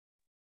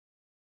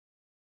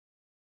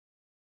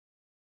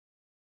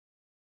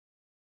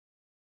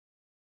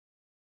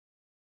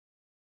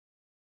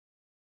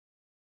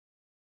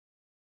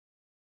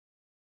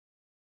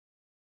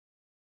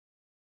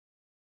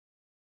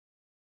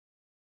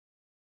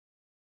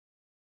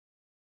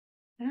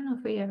I don't know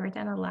if we've ever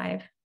done a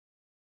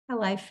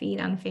live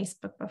feed on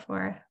Facebook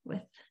before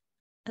with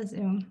a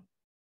Zoom.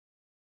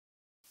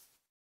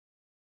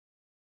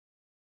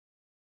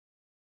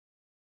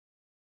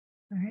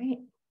 All right.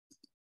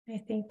 I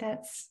think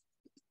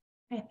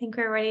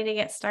we're ready to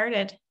get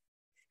started.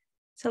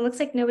 So it looks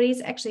like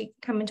nobody's actually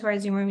come into our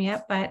Zoom room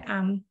yet, but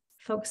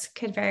folks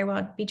could very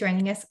well be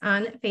joining us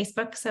on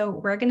Facebook. So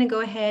we're going to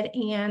go ahead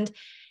and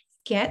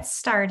get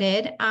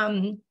started.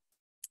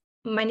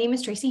 My name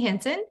is Tracy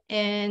Hansen,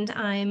 and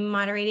I'm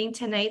moderating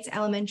tonight's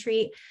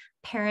elementary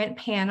parent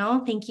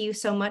panel. Thank you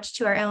so much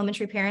to our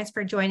elementary parents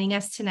for joining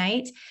us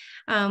tonight.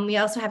 We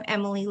also have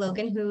Emily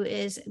Logan, who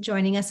is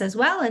joining us as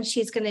well, and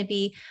she's going to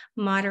be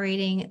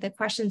moderating the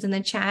questions in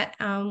the chat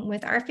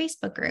with our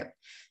Facebook group.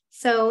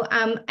 So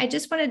I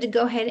just wanted to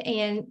go ahead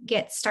and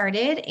get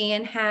started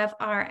and have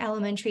our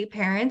elementary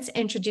parents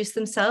introduce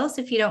themselves,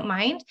 if you don't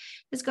mind.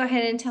 Just go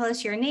ahead and tell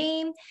us your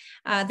name,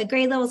 the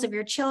grade levels of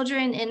your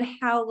children, and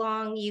how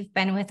long you've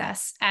been with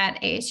us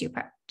at ASU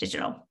Prep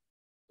Digital.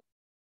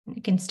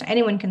 You can start.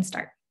 Anyone can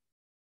start.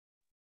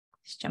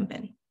 Just jump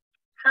in.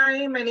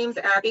 Hi, my name's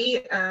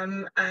Abby.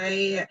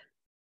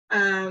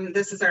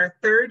 This is our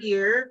third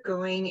year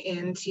going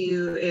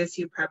into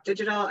ASU Prep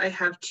Digital. I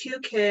have two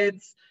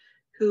kids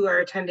who are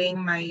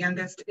attending. My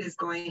youngest is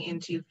going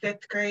into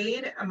 5th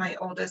grade. My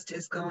oldest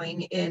is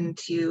going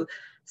into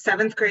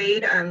 7th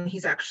grade.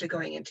 He's actually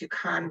going into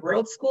Con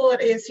World School at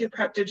ASU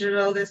Prep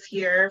Digital this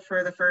year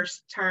for the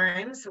first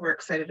time. So we're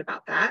excited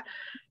about that.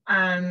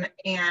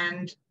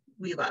 And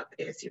we love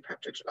ASU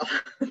Prep Digital.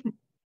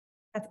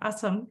 That's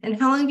awesome. And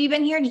how long have you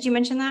been here? Did you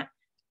mention that?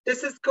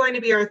 This is going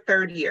to be our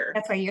third year.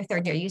 That's right, your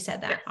third year. You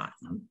said that. Yes.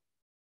 Awesome.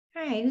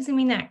 All right, who's going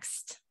to be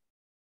next?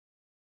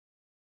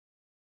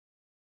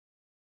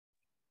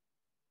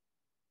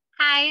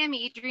 Hi, I'm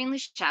Adrienne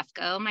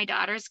Lushefko. My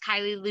daughter's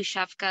Kylie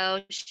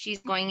Lushefko. She's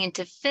going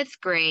into 5th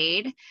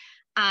grade.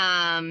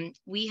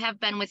 We have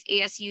been with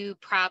ASU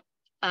Prep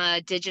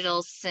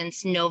Digital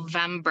since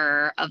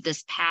November of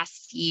this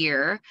past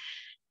year.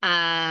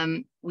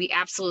 We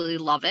absolutely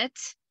love it.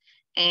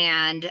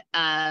 And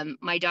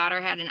my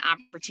daughter had an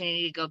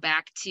opportunity to go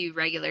back to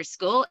regular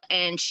school,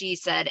 and she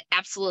said,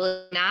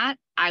 absolutely not.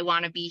 I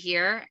want to be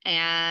here.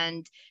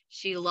 And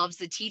she loves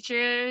the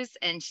teachers,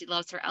 and she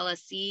loves her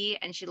LSC,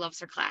 and she loves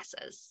her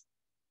classes.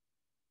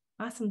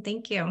 Awesome.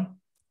 Thank you.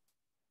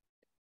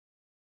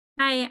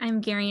 Hi,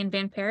 I'm Garian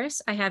Van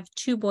Paris. I have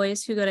two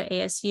boys who go to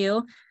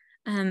ASU.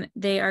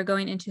 They are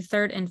going into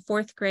 3rd and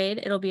 4th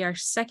grade. It'll be our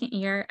 2nd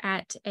year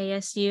at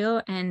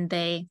ASU, and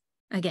they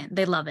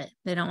love it.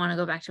 They don't want to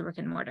go back to brick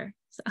and mortar.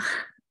 So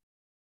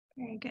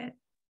very good.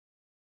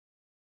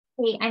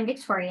 Hey, I'm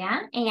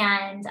Victoria,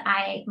 and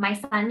my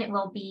son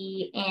will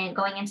be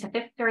going into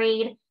 5th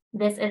grade.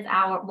 This is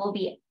will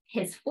be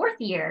his 4th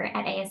year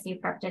at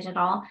ASU Prep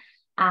Digital.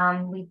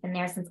 We've been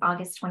there since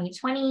August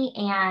 2020,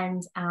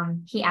 and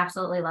he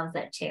absolutely loves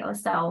it too.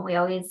 So we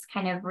always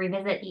kind of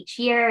revisit each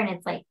year, and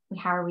it's like,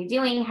 how are we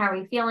doing? How are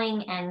we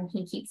feeling? And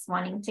he keeps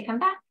wanting to come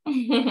back,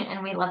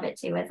 and we love it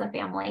too as a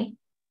family.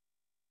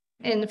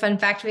 And fun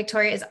fact,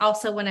 Victoria is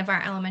also one of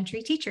our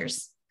elementary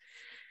teachers.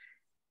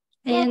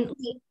 And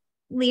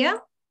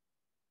Leah?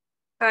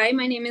 Hi,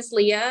 my name is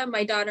Leah.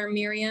 My daughter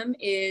Miriam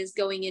is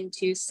going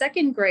into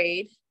 2nd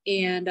grade,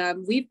 and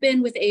we've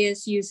been with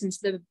ASU since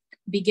the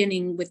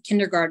beginning with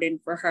kindergarten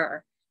for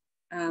her.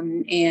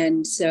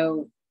 And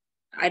so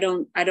I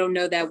don't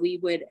know that we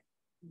would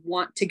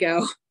want to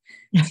go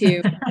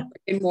to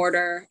brick and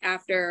mortar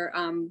after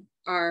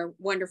our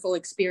wonderful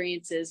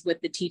experiences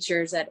with the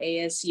teachers at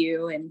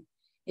ASU, and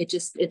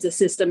it's a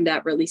system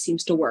that really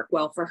seems to work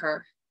well for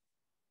her.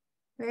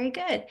 Very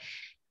good.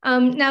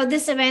 Now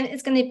this event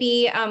is going to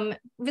be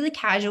really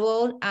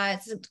casual.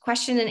 It's a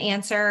question and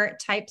answer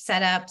type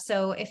setup.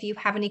 So if you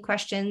have any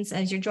questions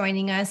as you're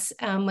joining us,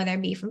 whether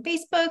it be from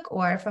Facebook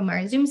or from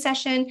our Zoom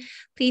session,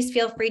 please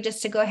feel free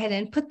just to go ahead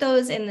and put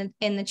those in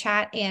the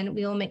chat, and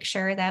we will make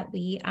sure that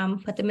we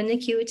put them in the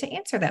queue to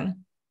answer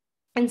them.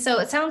 And so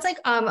it sounds like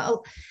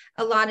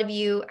a lot of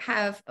you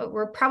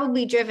were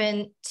probably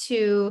driven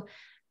to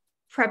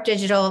Prep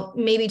Digital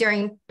maybe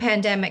during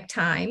pandemic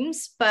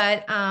times,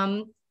 but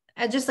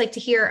I'd just like to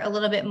hear a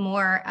little bit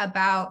more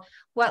about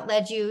what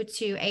led you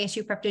to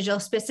ASU Prep Digital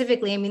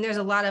specifically. I mean, there's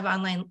a lot of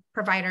online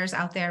providers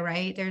out there,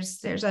 right?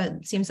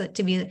 Seems like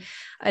to be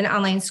an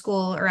online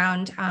school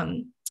around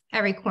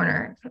every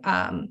corner.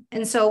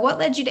 And so what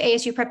led you to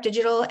ASU Prep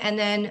Digital, and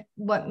then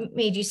what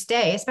made you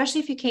stay,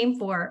 especially if you came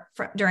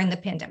during the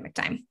pandemic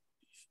time?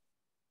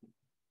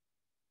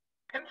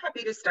 I'm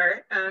happy to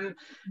start.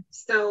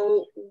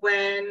 So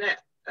when,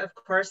 of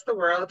course, the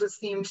world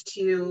seemed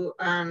to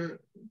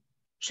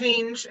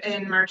change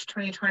in March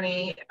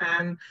 2020,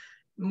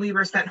 we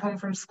were sent home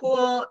from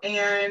school,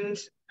 and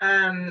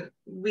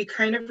we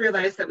kind of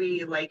realized that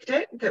we liked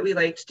it, that we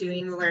liked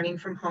doing the learning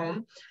from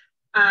home.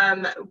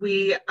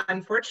 We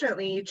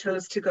unfortunately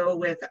chose to go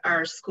with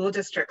our school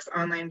district's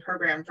online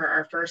program for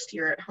our first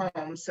year at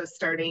home, so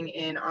starting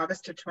in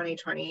August of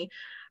 2020,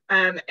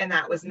 and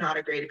that was not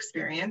a great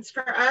experience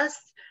for us.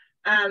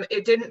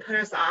 It didn't put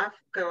us off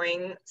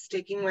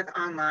sticking with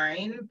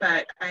online,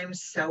 but I'm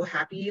so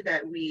happy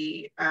that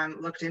we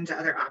looked into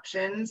other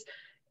options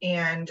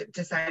and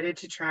decided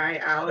to try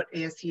out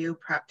ASU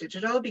Prep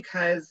Digital,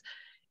 because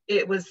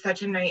it was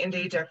such a night and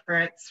day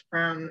difference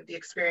from the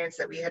experience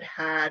that we had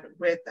had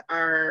with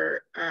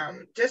our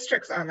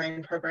district's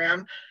online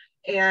program.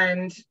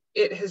 And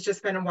it has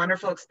just been a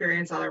wonderful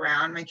experience all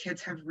around. My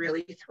kids have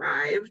really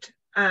thrived.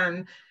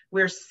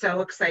 We're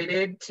so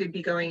excited to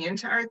be going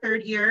into our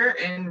third year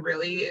and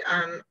really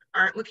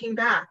aren't looking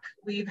back.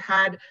 We've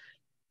had,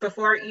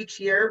 before each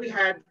year, we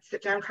had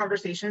sit down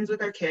conversations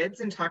with our kids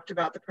and talked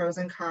about the pros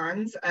and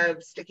cons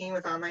of sticking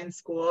with online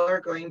school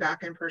or going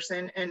back in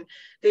person. And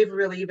they've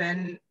really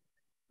been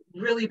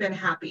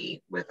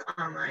happy with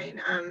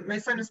online. My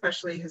son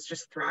especially has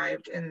just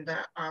thrived in the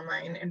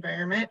online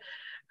environment.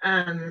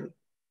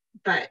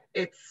 But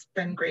it's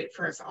been great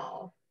for us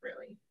all,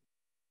 really.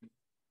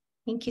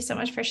 Thank you so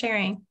much for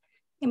sharing.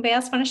 Anybody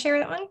else want to share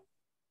that one?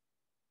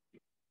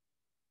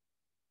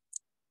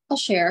 I'll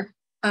share.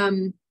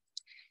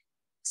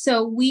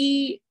 So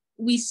we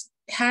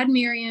had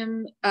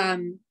Miriam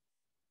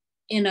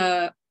in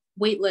a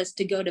wait list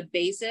to go to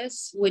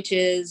BASIS, which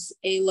is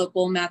a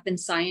local math and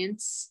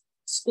science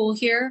school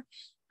here.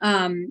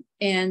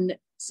 And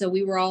so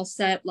we were all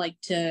set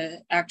to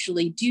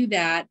actually do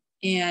that.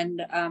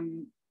 And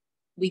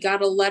we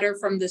got a letter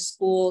from the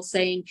school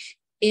saying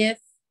if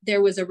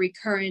there was a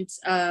recurrence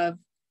of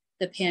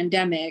the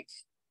pandemic,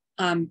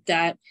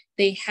 that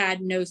they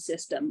had no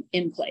system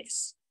in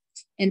place.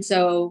 And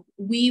so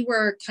we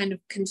were kind of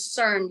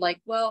concerned,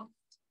 well,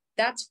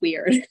 that's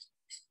weird.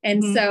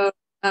 And so,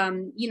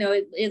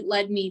 it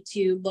led me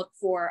to look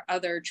for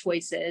other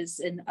choices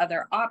and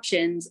other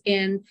options.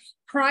 And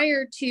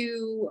prior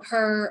to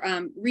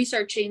her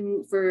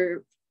researching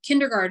for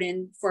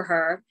kindergarten for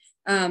her,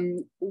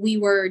 we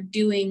were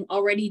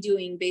already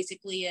doing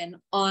basically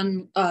an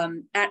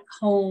at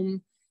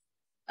home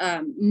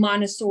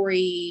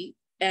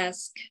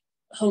Montessori-esque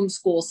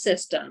homeschool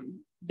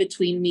system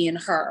between me and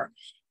her.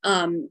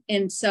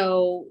 And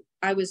so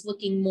I was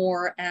looking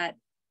more at,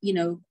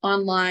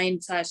 online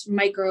 /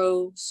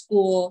 micro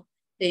school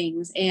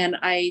things. And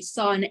I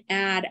saw an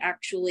ad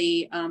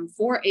actually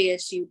for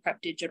ASU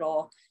Prep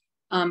Digital.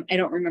 I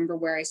don't remember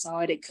where I saw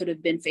it. It could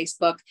have been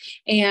Facebook.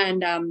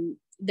 And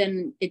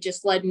then it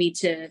just led me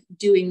to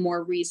doing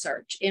more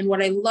research. And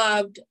what I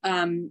loved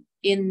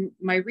in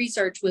my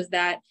research was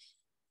that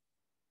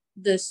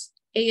this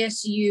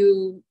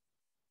ASU,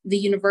 the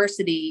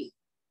university,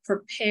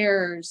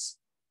 prepares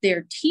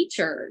their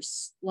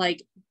teachers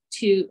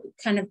to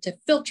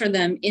filter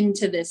them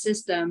into the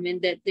system,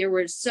 and that there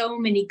were so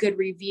many good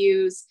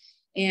reviews.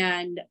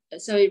 And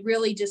so it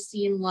really just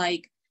seemed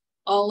like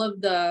all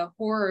of the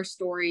horror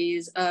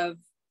stories of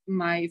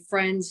my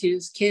friends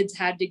whose kids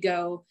had to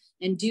go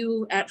and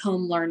do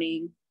at-home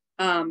learning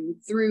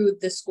through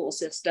the school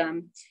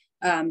system,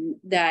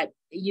 that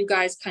you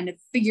guys kind of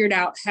figured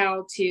out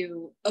how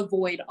to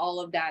avoid all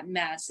of that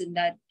mess, and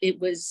that it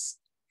was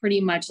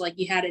pretty much like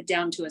you had it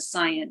down to a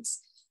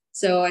science.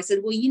 So I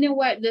said, well, you know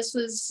what, this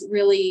was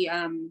really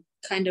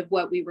kind of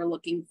what we were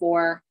looking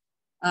for.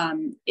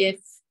 If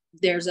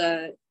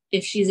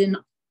she's in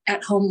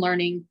at-home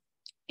learning,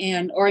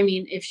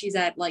 if she's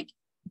at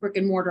brick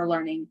and mortar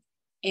learning,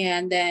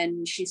 and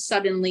then she's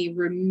suddenly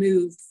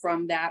removed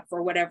from that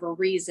for whatever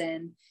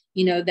reason,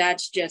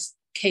 that's just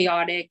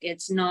chaotic.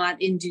 It's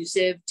not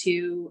conducive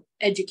to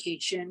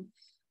education.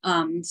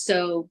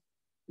 So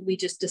we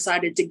just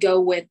decided to go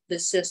with the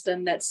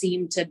system that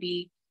seemed to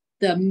be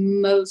the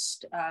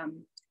most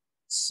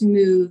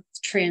smooth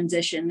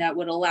transition that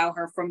would allow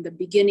her from the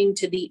beginning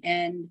to the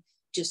end,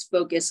 just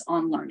focus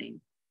on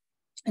learning.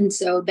 And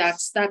so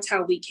that's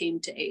how we came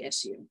to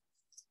ASU.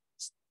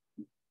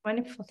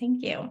 Wonderful,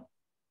 thank you.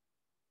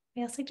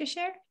 Anybody else like to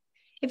share?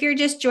 If you're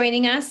just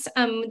joining us,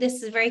 this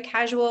is a very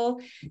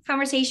casual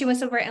conversation with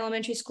some of our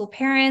elementary school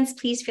parents.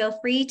 Please feel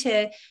free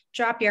to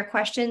drop your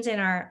questions in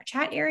our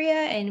chat area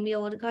and we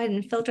will go ahead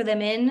and filter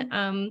them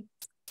in.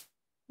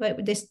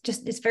 But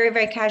it's very,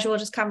 very casual,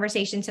 just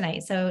conversation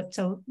tonight.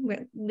 So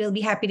we'll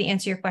be happy to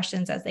answer your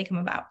questions as they come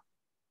about.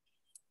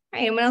 All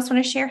right, anyone else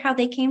want to share how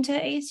they came to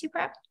ASU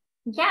Prep?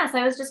 Yes,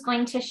 I was just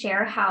going to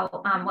share how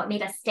what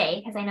made us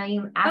stay, because I know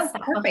you asked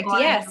that perfect. before.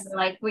 Yes,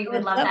 we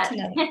would love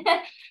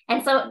that.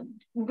 And so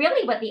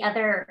really what the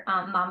other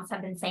moms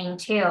have been saying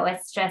too,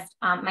 it's just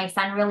my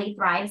son really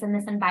thrives in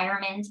this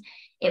environment.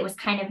 It was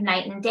kind of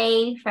night and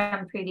day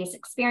from previous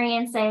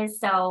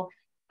experiences. So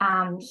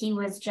he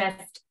was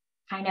just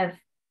kind of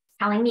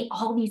telling me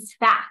all these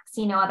facts,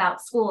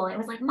 about school. It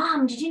was like,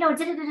 Mom, did you know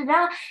da da da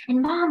da?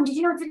 And Mom, did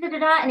you know da da da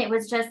da? And it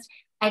was just,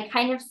 I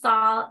kind of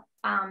saw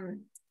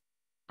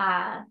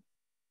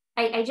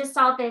I just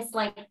saw this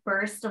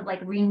burst of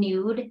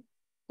renewed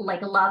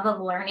love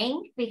of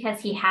learning,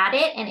 because he had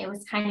it and it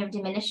was kind of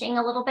diminishing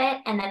a little bit,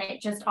 and then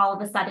it just all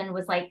of a sudden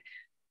was like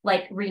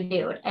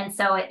renewed. And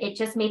so it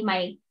just made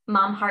my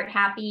mom heart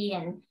happy,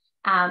 and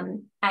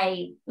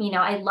I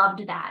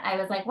loved that. I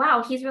was like,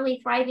 wow, he's really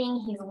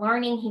thriving. He's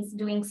learning. He's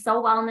doing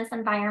so well in this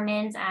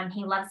environment.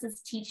 He loves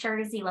his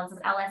teachers. He loves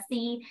his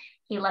LSC.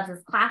 He loves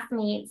his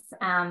classmates.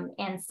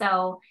 And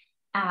so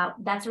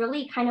that's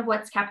really kind of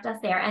what's kept us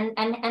there.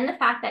 And the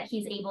fact that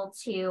he's able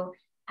to,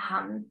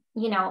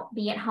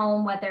 be at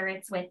home, whether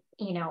it's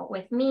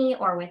with me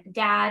or with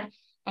dad,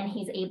 and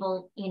he's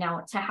able,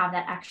 to have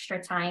that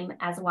extra time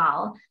as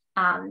well,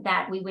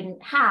 that we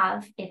wouldn't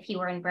have if he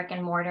were in brick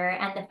and mortar.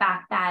 And the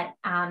fact that,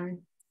 and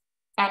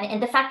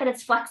the fact that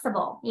it's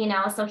flexible,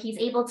 so he's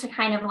able to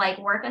kind of like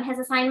work on his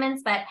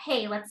assignments, but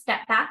hey, let's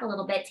step back a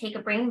little bit, take a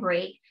brain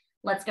break.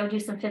 Let's go do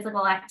some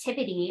physical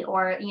activity,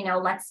 or,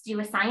 let's do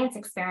a science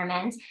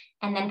experiment,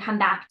 and then come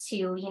back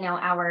to,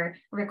 our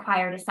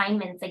required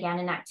assignments again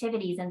and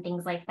activities and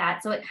things like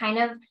that. So it kind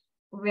of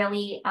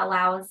really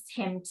allows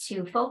him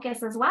to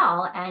focus as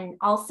well, and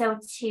also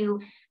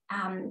to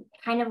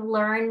kind of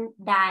learn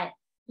that,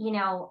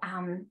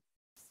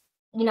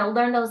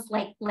 learn those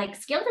like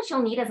skills that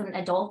you'll need as an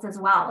adult as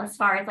well, as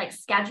far as like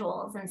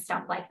schedules and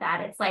stuff like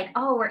that. It's like,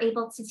 oh, we're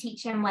able to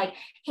teach him like,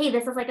 hey,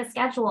 this is like a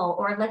schedule,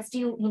 or let's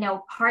do,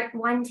 part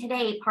 1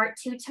 today, part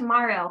 2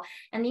 tomorrow.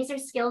 And these are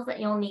skills that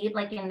you'll need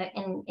like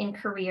in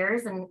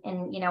careers and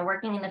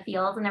working in the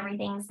field and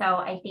everything. So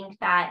I think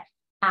that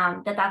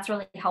that's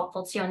really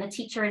helpful too. And the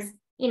teachers,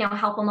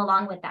 help them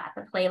along with that.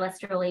 The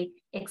playlist really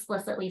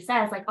explicitly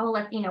says like, oh,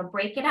 let's,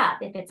 break it up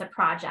if it's a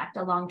project,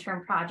 a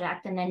long-term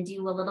project, and then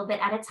do a little bit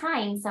at a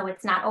time. So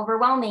it's not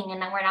overwhelming, and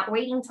then we're not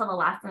waiting till the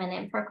last minute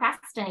and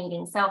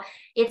procrastinating. So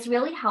it's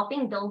really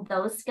helping build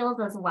those skills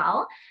as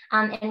well.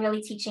 And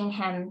really teaching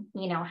him,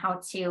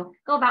 how to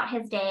go about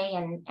his day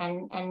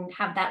and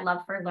have that love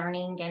for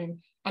learning.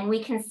 And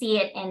we can see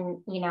it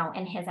in,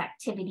 in his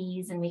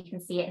activities, and we can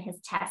see it in his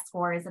test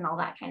scores and all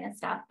that kind of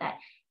stuff, that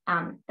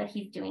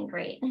he's doing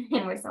great,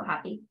 and we're so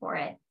happy for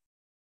it.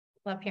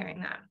 Love hearing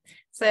that.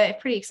 So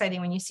pretty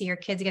exciting when you see your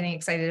kids getting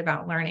excited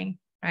about learning,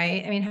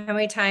 right? I mean, how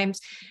many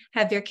times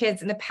have your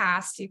kids in the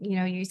past,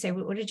 you say,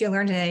 what did you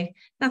learn today?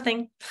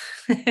 Nothing,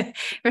 right?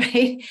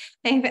 I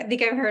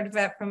think I've heard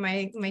that from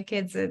my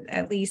kids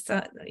at least,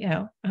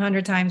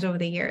 100 times over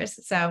the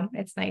years. So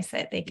it's nice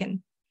that they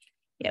can,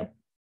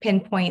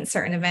 pinpoint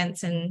certain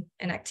events and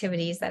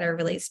activities that are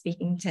really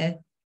speaking to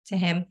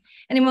him.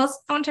 Anyone else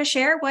want to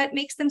share what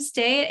makes them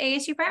stay at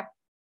ASU Prep?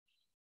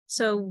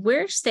 So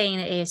we're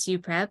staying at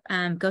ASU Prep.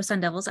 Go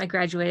Sun Devils. I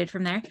graduated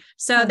from there.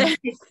 So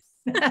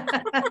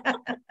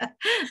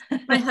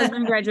my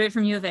husband graduated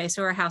from U of A,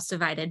 so we're house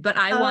divided, but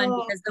I won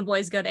because the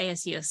boys go to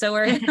ASU. So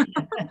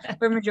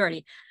we're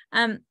majority.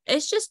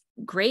 It's just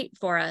great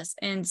for us.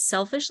 And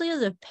selfishly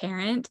as a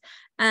parent,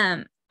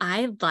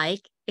 I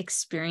like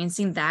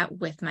experiencing that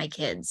with my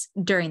kids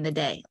during the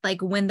day.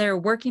 Like when they're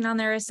working on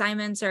their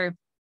assignments, or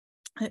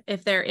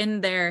if they're in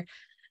their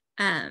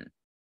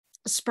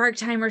spark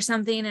time or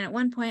something. And at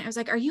one point I was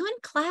like, are you in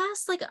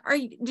class? Like,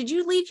 did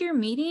you leave your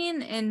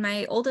meeting? And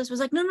my oldest was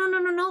like, no.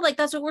 Like,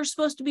 that's what we're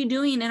supposed to be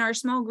doing in our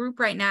small group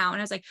right now.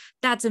 And I was like,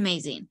 that's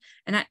amazing.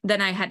 And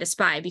then I had to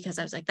spy, because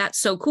I was like, that's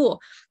so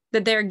cool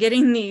that they're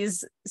getting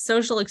these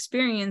social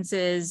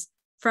experiences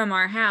from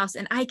our house,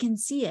 and I can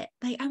see it.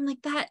 Like, I'm like,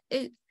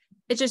 it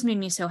just made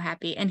me so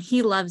happy. And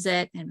he loves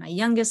it. And my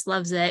youngest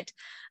loves it.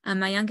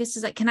 My youngest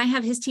is like, can I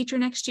have his teacher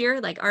next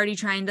year? Like, already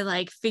trying to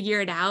like figure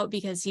it out,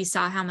 because he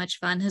saw how much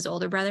fun his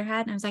older brother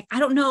had. And I was like, I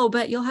don't know,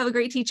 but you'll have a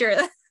great teacher.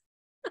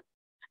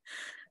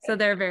 So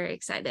they're very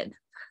excited.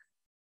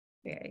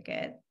 Very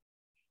good.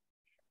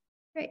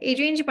 All right,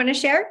 Adrienne, do you want to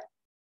share?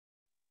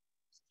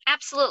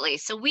 Absolutely.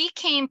 So we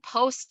came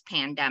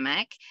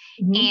post-pandemic,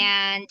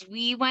 and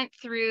we went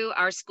through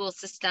our school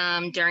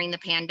system during the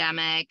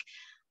pandemic.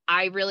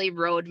 I really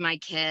rode my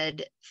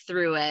kid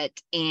through it,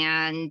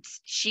 and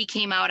she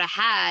came out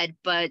ahead,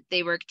 but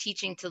they were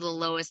teaching to the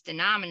lowest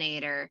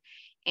denominator.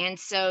 And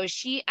so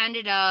she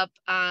ended up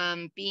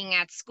being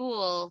at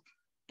school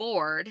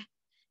bored,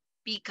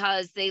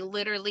 because they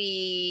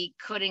literally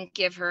couldn't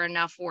give her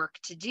enough work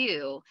to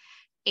do.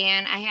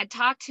 And I had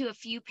talked to a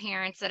few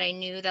parents that I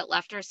knew that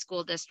left our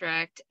school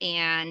district.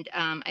 And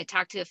I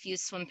talked to a few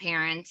swim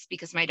parents,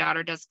 because my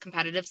daughter does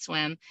competitive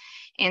swim.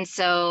 And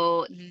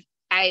so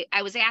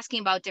I was asking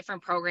about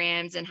different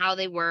programs and how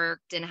they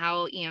worked and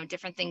how,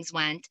 different things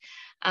went.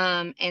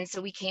 And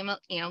so we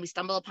we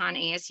stumbled upon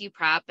ASU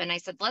Prep, and I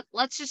said,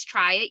 let's just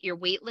try it. You're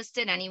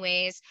waitlisted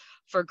anyways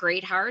for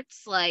Great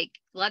Hearts. Like,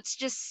 let's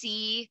just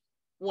see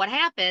what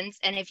happens.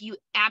 And if you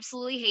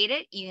absolutely hate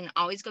it, you can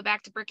always go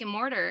back to brick and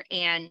mortar.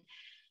 And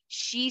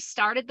she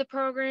started the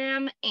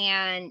program,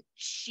 and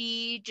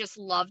she just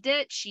loved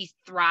it. She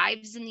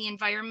thrives in the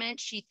environment.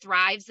 She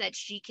thrives that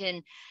she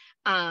can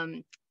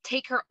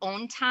take her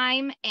own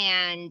time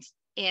and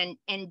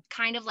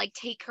kind of like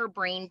take her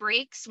brain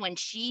breaks when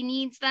she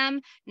needs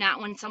them,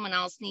 not when someone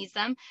else needs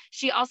them.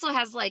 She also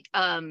has like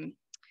a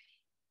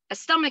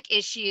stomach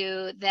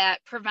issue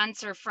that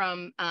prevents her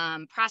from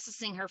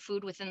processing her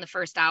food within the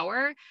first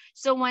hour.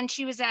 So when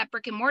she was at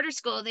brick and mortar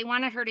school, they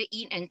wanted her to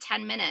eat in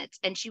 10 minutes,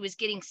 and she was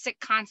getting sick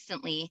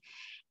constantly.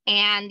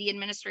 and the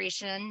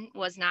administration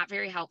was not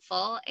very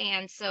helpful.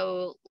 And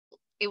so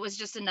it was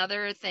just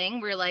another thing.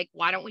 We're like,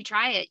 why don't we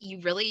try it?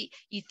 You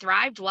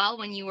thrived well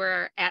when you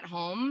were at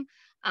home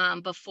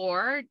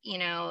before,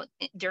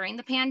 during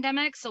the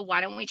pandemic. So why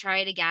don't we try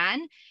it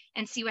again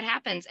and see what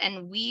happens?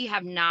 And we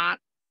have not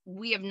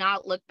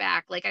looked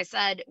back. Like I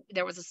said,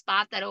 there was a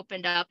spot that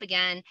opened up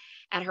again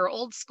at her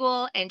old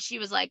school, and she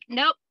was like,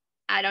 nope,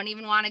 I don't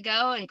even want to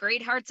go. And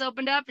Great Hearts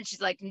opened up, and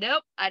she's like,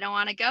 nope, I don't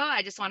want to go.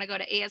 I just want to go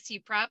to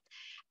ASU Prep.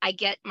 I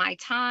get my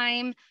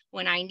time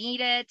when I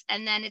need it.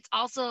 And then it's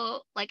also,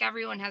 like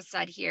everyone has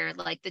said here,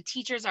 like the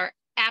teachers are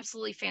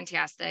absolutely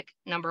fantastic,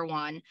 number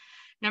one.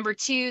 Number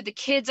two, the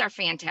kids are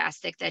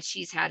fantastic that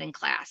she's had in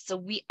class.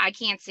 So I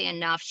can't say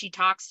enough. She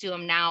talks to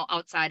them now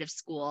outside of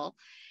school.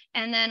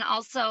 And then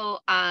also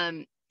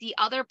the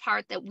other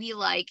part that we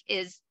like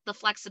is the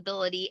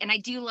flexibility. And I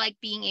do like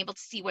being able to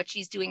see what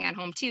she's doing at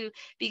home too,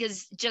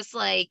 because just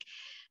like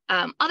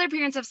other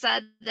parents have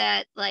said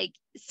that like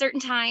certain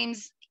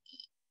times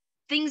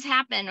things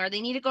happen, or they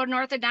need to go to an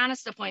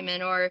orthodontist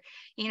appointment, or,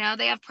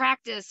 they have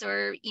practice,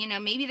 or,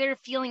 maybe they're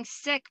feeling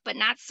sick, but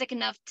not sick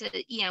enough to,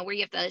 where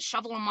you have to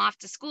shovel them off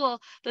to school,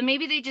 but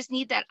maybe they just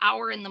need that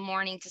hour in the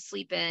morning to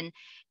sleep in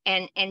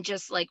and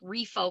just like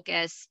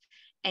refocus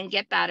and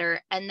get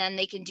better. And then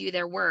they can do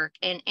their work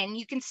and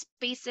you can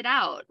space it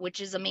out, which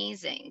is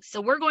amazing.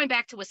 So we're going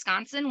back to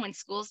Wisconsin when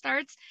school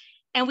starts,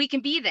 and we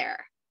can be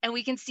there and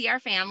we can see our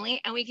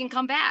family and we can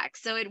come back.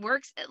 So it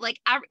works. Like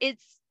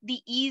it's the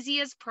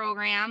easiest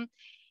program.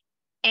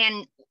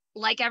 And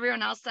like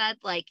everyone else said,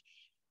 like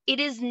it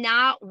is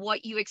not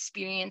what you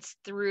experience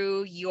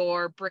through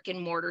your brick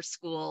and mortar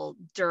school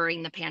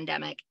during the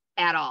pandemic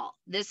at all.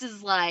 This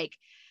is like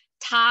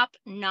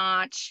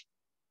top-notch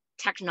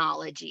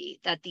technology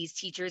that these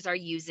teachers are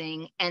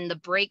using, and the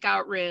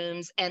breakout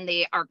rooms, and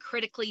they are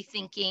critically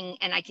thinking,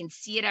 and I can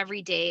see it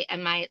every day.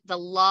 And the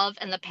love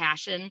and the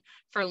passion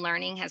for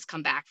learning has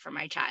come back for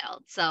my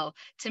child. So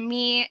to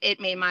me, it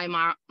made my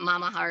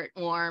mama heart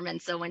warm. And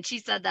so when she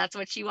said that's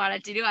what she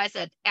wanted to do, I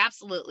said,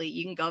 absolutely,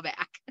 you can go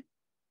back.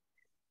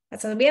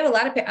 So we have a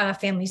lot of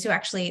families who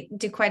actually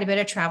do quite a bit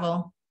of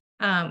travel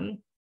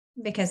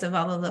because of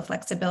all of the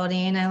flexibility.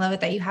 And I love it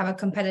that you have a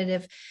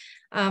competitive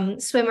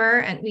swimmer,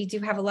 and we do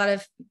have a lot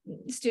of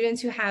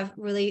students who have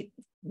really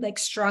like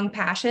strong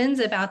passions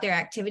about their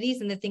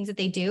activities and the things that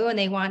they do, and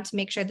they want to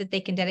make sure that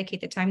they can dedicate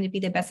the time to be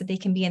the best that they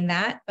can be in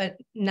that, but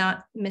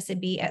not miss a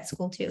beat at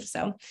school too.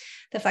 So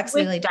the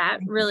flexibility. With that,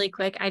 really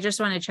quick, I just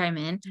want to chime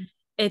in.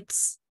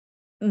 It's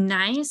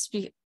nice.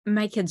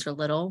 My kids are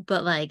little,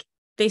 but like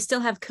they still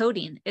have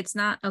coding. It's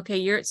not okay.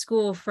 You're at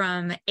school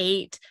from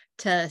 8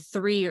 to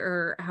 3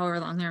 or however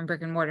long they're in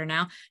brick and mortar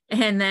now.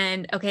 And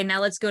then, okay,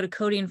 now let's go to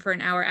coding for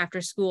an hour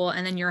after school.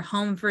 And then you're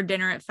home for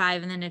dinner at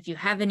 5. And then if you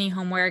have any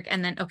homework,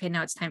 and then, okay,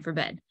 now it's time for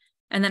bed.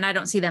 And then I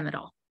don't see them at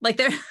all.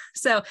 Like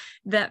so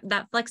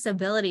that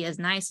flexibility is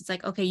nice. It's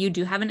like, okay, you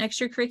do have an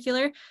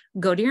extracurricular,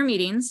 go to your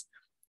meetings.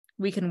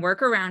 We can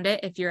work around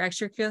it. If your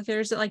extracurricular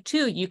is at like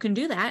 2, you can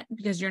do that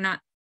because you're not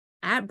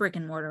at brick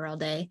and mortar all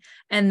day,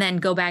 and then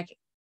go back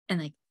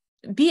and like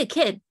be a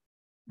kid.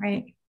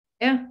 Right.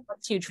 Yeah.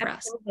 That's huge for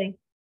Absolutely.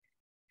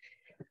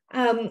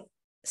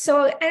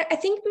 So I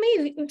think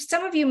maybe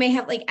some of you may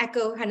have like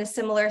echo kind of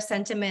similar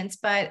sentiments,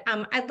 but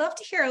I'd love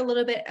to hear a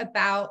little bit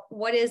about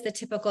what does the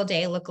typical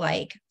day look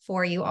like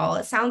for you all.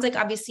 It sounds like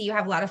obviously you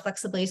have a lot of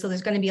flexibility, so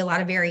there's going to be a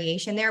lot of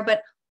variation there,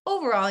 but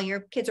overall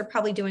your kids are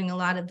probably doing a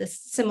lot of the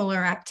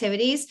similar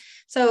activities.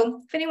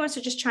 So if anyone wants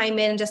to just chime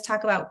in and just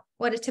talk about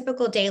what a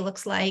typical day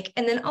looks like,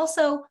 and then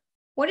also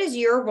what is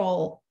your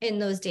role in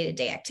those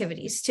day-to-day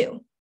activities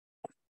too?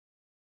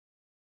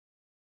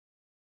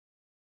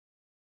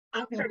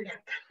 I'll start again.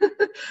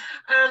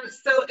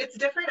 So it's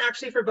different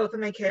actually for both of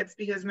my kids,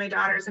 because my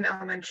daughter's in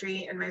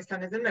elementary and my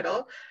son is in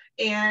middle.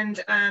 And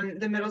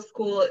the middle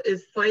school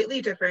is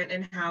slightly different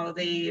in how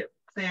they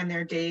plan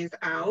their days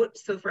out.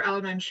 So for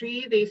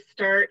elementary, they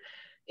start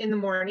in the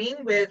morning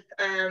with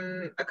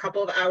a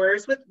couple of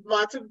hours with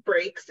lots of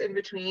breaks in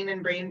between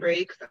and brain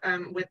breaks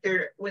with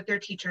their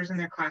teachers and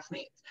their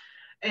classmates.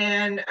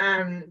 And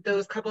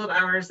those couple of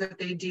hours that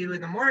they do in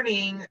the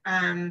morning,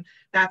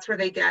 that's where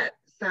they get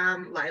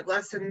some live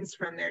lessons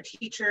from their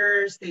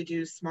teachers. They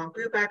do small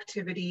group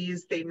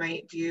activities. They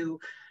might do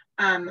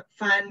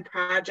fun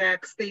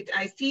projects.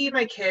 I see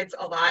my kids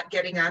a lot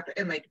getting up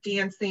and like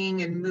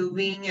dancing and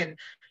moving and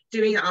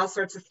doing all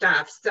sorts of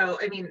stuff. So,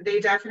 I mean,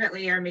 they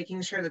definitely are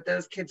making sure that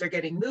those kids are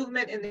getting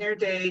movement in their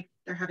day.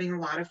 They're having a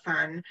lot of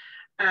fun.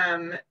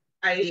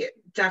 I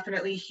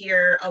definitely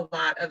hear a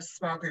lot of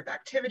small group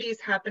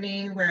activities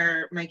happening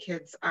where my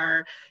kids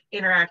are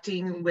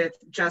interacting with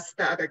just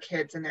the other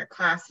kids in their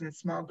class in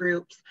small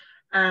groups.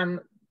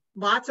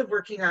 Lots of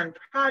working on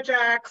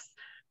projects.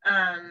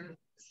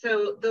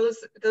 So those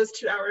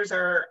 2 hours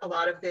are a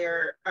lot of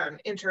their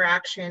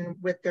interaction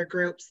with their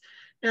groups.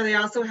 Now they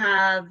also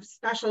have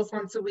specials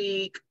once a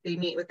week. They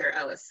meet with their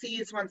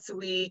LSCs once a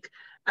week.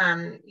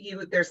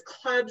 There's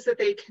clubs that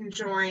they can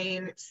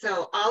join.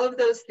 So all of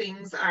those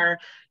things are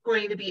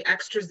going to be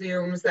extra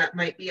Zooms that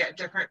might be at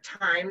different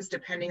times,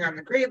 depending on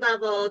the grade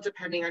level,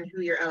 depending on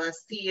who your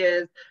LSC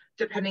is,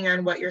 depending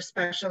on what your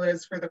special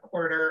is for the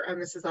quarter.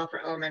 This is all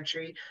for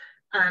elementary.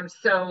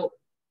 So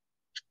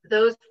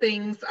those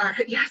things are,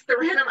 yes, the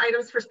random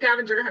items for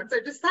scavenger hunts. I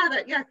just saw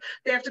that. Yes,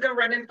 they have to go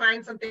run and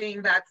find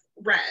something that's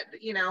red,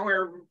 you know,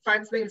 or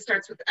find something that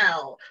starts with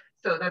L.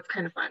 So that's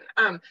kind of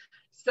fun.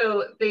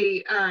 So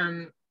they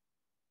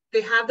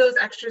have those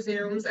extra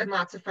Zooms and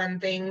lots of fun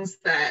things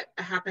that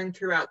happen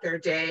throughout their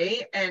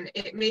day. And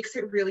it makes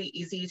it really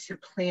easy to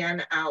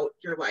plan out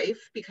your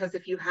life, because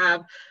if you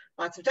have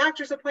lots of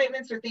doctor's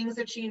appointments or things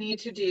that you need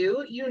to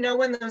do, you know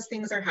when those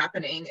things are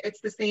happening.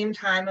 It's the same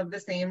time of the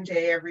same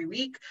day every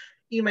week.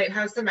 You might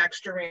have some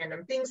extra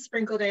random things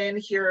sprinkled in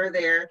here or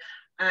there.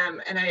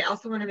 And I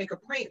also want to make a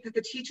point that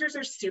the teachers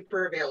are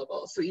super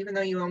available. So even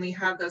though you only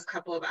have those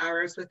couple of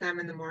hours with them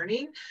in the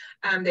morning,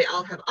 they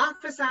all have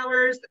office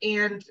hours,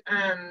 and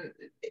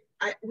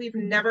we've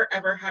never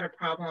ever had a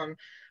problem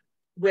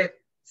with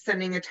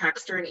sending a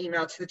text or an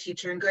email to the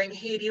teacher and going,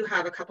 hey, do you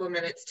have a couple of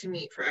minutes to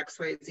meet for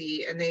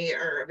XYZ? And they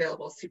are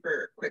available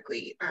super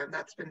quickly.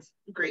 That's been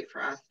great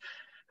for us.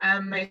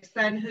 My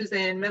son who's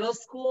in middle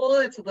school,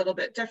 it's a little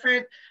bit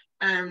different.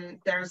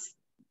 There's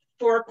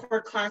 4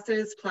 core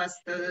classes plus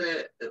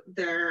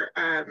their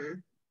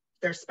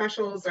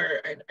specials,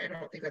 or I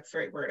don't think that's the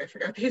right word, I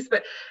forgot these,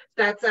 but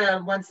that's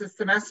once a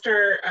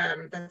semester.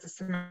 That's a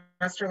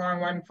semester long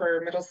one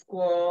for middle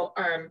school.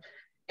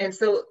 And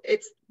so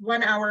it's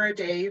 1 hour a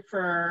day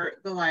for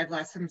the live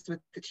lessons with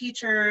the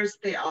teachers.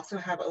 They also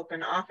have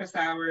open office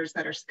hours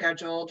that are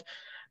scheduled.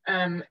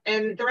 And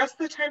the rest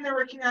of the time they're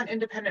working on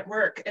independent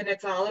work, and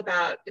it's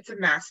a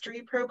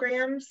mastery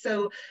program.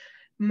 So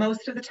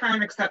most of the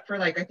time, except for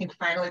like, I think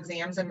final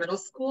exams in middle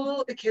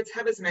school, the kids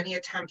have as many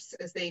attempts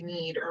as they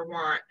need or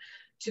want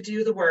to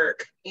do the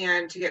work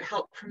and to get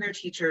help from their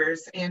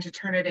teachers and to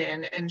turn it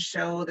in and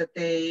show that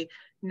they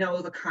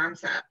know the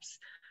concepts.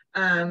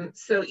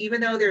 So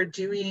even though they're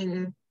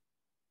doing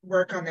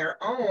work on their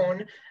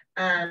own,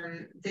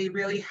 they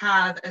really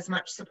have as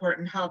much support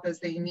and help as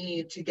they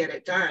need to get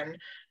it done.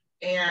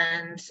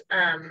 And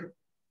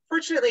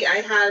fortunately, I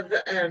have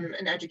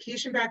an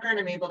education background.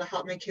 I'm able to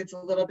help my kids a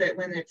little bit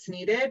when it's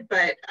needed,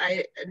 but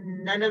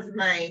none of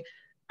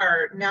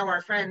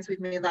our friends, we've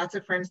made lots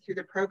of friends through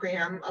the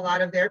program. A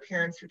lot of their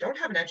parents who don't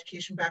have an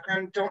education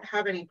background don't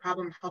have any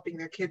problem helping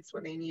their kids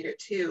when they need it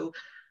too.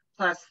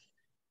 Plus,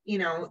 you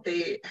know,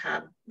 they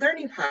have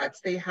learning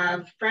pods, they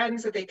have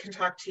friends that they can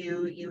talk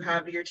to, you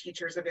have your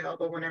teachers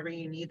available whenever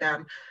you need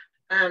them.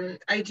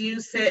 I do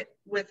sit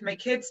with my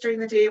kids during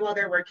the day while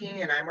they're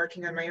working, and I'm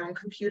working on my own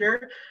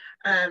computer.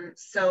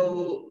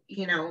 So,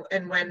 you know,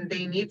 and when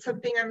they need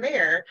something, I'm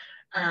there.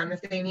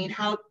 If they need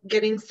help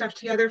getting stuff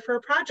together for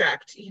a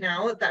project, you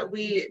know, that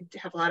we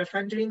have a lot of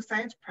fun doing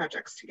science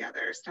projects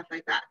together, stuff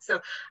like that. So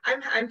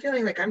I'm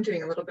feeling like I'm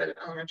doing a little bit of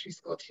elementary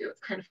school too.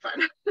 It's kind of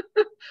fun.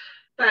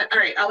 But all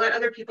right, I'll let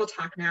other people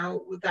talk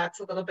now.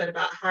 That's a little bit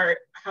about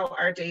how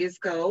our days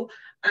go.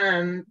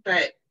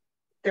 But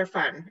they're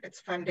fun. It's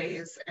fun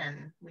days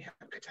and we have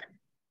a good time.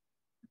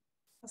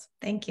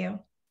 Thank you.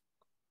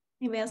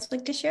 Anybody else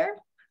like to share?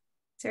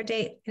 Is their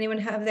day, anyone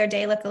have their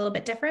day look a little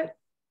bit different?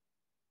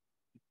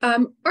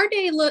 Our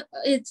day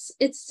it's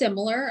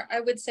similar. I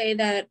would say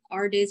that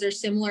our days are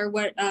similar.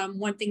 What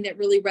one thing that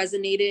really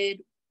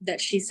resonated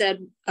that she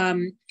said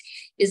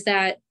is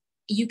that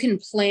you can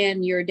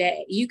plan your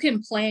day. You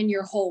can plan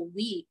your whole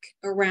week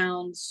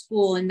around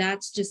school, and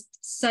that's just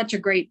such a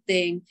great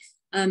thing.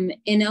 And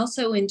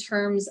also in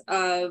terms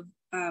of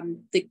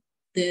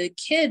the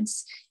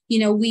kids, you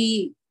know,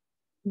 we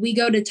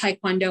go to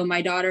Taekwondo.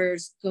 My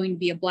daughter's going to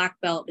be a black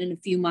belt in a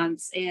few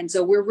months. And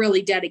so we're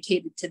really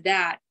dedicated to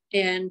that.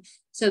 And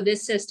so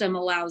this system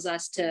allows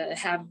us to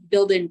have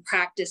built-in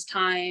practice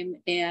time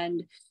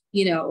and,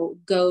 you know,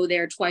 go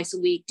there twice a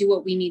week, do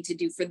what we need to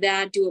do for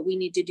that, do what we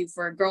need to do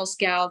for our Girl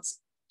Scouts.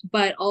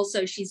 But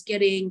also she's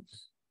getting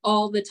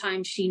all the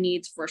time she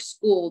needs for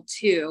school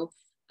too.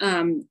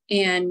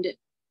 And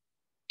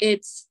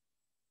it's,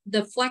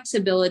 the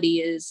flexibility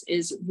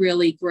is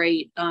really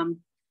great.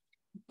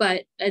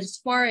 But as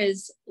far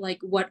as like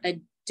what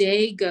a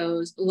day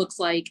looks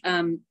like,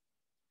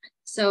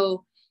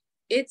 so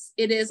it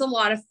is a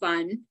lot of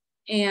fun,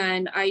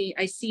 and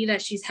I see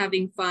that she's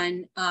having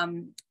fun,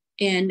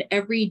 and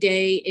every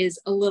day is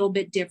a little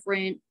bit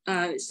different.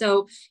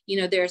 So, you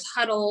know, there's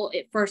huddle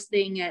at first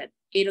thing at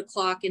 8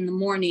 o'clock in the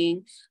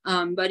morning.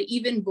 But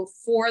even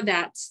before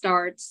that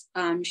starts,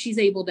 she's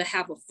able to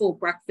have a full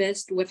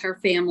breakfast with her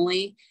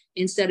family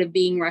instead of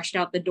being rushed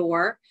out the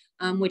door,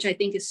 which I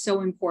think is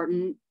so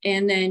important.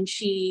 And then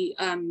she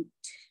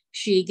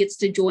gets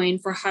to join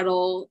for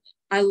huddle.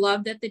 I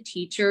love that the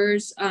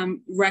teachers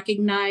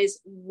recognize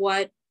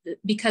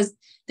because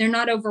they're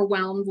not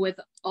overwhelmed with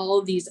all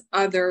of these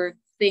other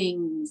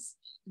things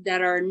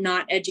that are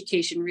not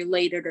education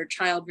related or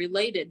child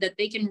related, that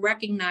they can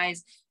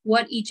recognize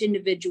what each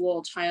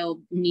individual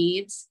child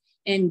needs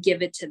and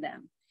give it to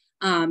them.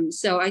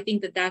 So I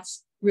think that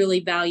that's really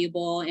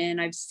valuable. And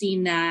I've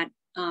seen that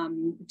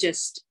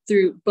just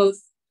through both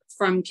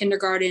from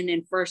kindergarten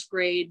and first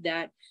grade,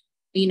 that,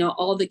 you know,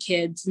 all the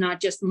kids, not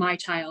just my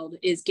child,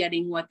 is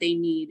getting what they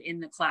need in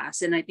the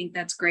class. And I think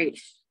that's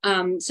great.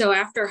 So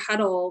after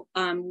huddle,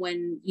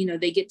 when, you know,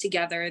 they get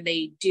together,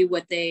 they do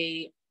what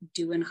they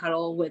do in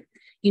huddle with,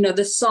 you know,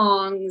 the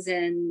songs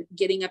and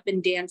getting up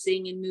and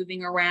dancing and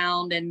moving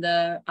around and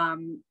the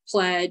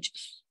pledge.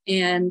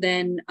 And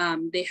then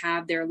they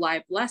have their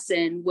live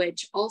lesson,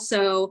 which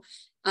also,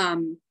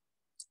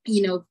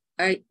 you know,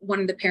 one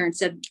of the parents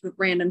said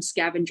random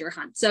scavenger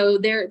hunt. So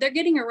they're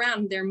getting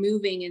around, they're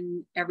moving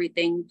and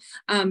everything.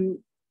 And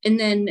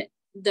then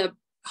the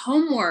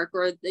homework,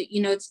 or the,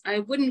 you know, I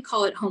wouldn't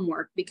call it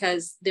homework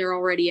because they're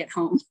already at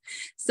home.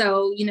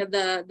 So, you know,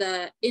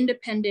 the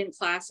independent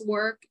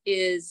classwork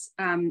is,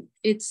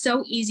 it's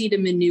so easy to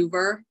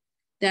maneuver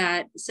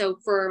that. So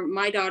for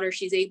my daughter,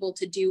 she's able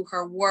to do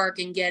her work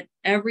and get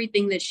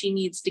everything that she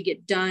needs to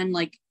get done,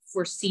 like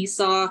for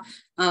Seesaw,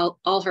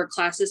 all her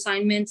class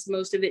assignments,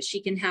 most of it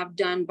she can have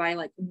done by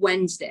like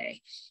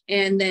Wednesday.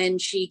 And then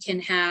she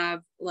can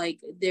have, like,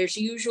 there's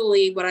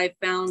usually what I've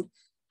found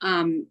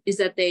is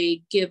that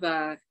they give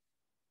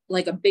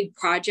like a big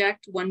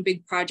project, one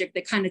big project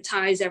that kind of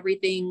ties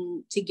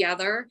everything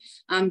together,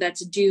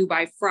 that's due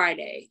by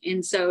Friday.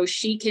 And so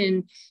she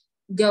can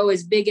go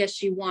as big as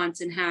she wants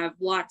and have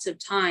lots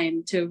of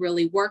time to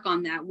really work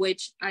on that,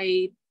 which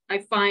I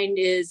find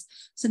is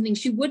something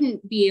she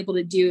wouldn't be able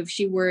to do if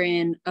she were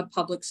in a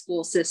public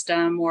school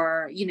system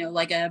or, you know,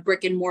 like a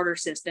brick and mortar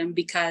system,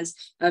 because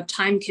of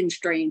time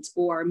constraints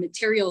or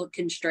material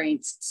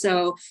constraints.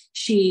 So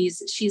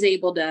she's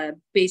able to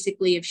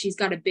basically, if she's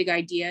got a big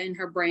idea in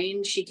her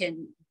brain, she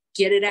can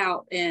get it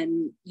out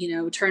and, you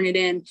know, turn it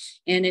in,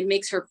 and it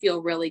makes her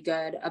feel really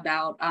good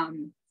about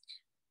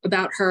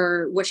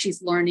her, what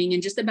she's learning,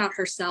 and just about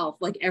herself,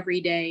 like every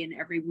day and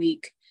every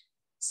week.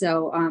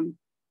 So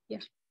yeah.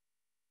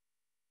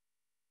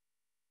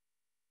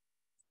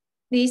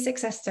 These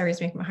success stories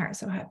make my heart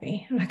so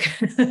happy. I'm not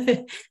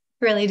gonna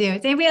really do.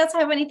 Does anybody else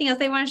have anything else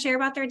they want to share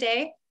about their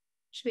day?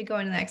 Should we go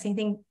into the next?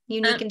 Anything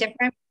unique and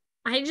different?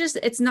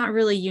 It's not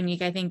really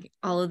unique. I think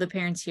all of the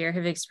parents here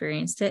have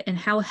experienced it, and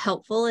how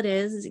helpful it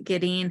is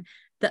getting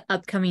the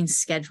upcoming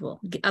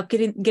schedule,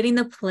 getting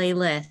the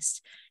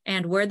playlist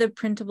and where the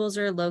printables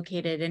are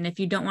located. And if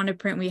you don't want to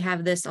print, we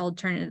have this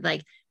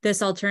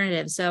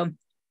alternative. So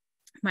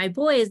my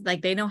boys,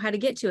 like, they know how to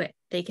get to it.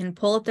 They can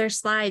pull up their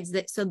slides,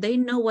 so they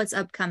know what's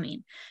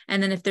upcoming.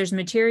 And then if there's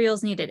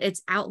materials needed,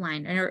 it's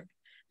outlined. And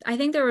I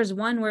think there was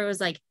one where it was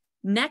like,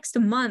 next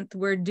month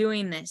we're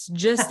doing this,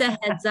 just a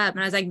heads up.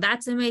 And I was like,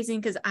 that's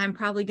amazing, because I'm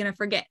probably going to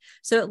forget.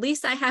 So at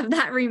least I have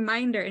that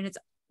reminder, and it's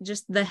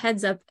just the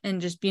heads up,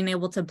 and just being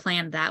able to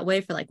plan that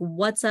way for like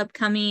what's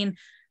upcoming,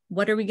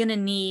 what are we going to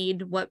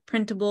need, what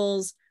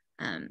printables.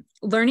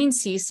 Learning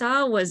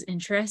Seesaw was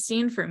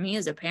interesting for me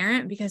as a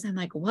parent, because I'm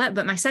like, what?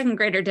 But my second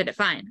grader did it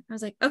fine. I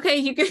was like, okay,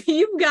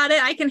 you've got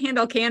it. I can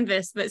handle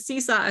Canvas, but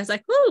Seesaw, I was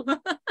like, whoo.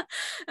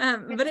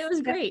 But it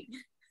was great.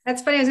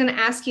 That's funny. I was going to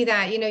ask you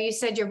that. You know, you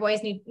said your boys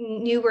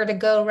knew where to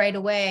go right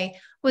away.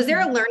 Was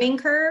there a learning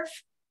curve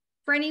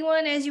for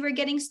anyone as you were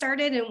getting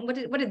started? And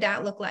what did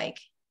that look like?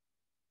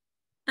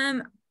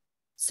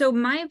 So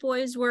my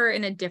boys were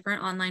in a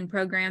different online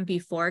program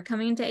before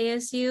coming to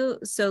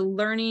ASU. So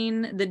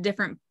learning the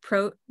different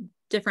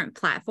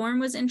platform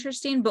was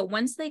interesting, but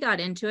once they got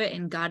into it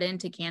and got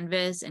into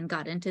Canvas and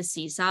got into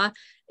Seesaw,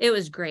 it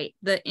was great.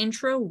 The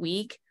intro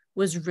week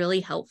was really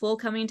helpful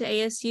coming to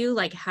ASU,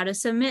 like how to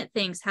submit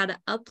things, how to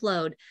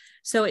upload.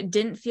 So it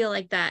didn't feel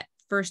like that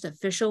first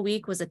official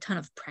week was a ton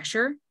of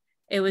pressure.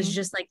 It was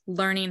just like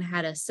learning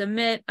how to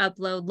submit,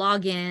 upload,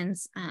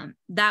 logins.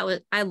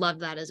 I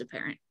loved that as a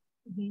parent.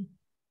 Mm-hmm.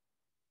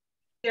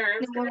 Yeah, I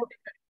was going to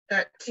say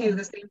that too.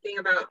 The same thing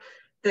about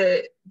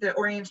the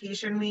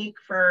orientation week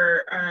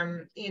for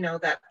you know,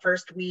 that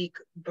first week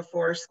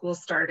before school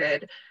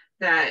started,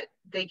 that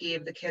they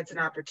gave the kids an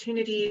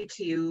opportunity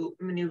to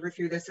maneuver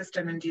through the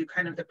system and do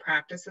kind of the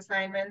practice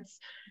assignments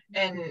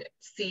and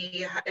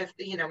see if,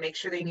 you know, make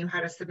sure they knew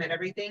how to submit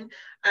everything.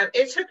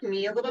 It took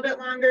me a little bit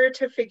longer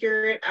to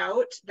figure it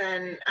out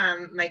than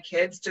my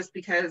kids, just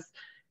because,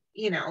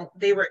 you know,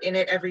 they were in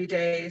it every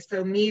day.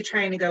 So me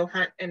trying to go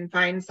hunt and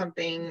find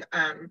something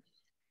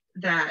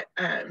that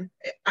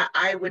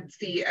I would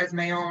see as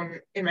my own,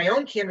 in my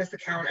own Canvas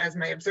account, as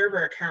my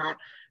observer account,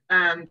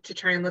 to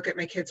try and look at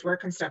my kids'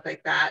 work and stuff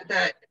like that,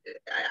 that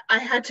I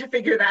had to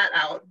figure that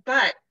out,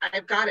 but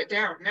I've got it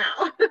down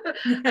now.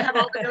 I have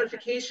all the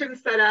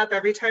notifications set up.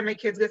 Every time my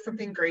kids get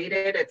something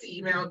graded, it's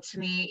emailed to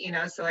me, you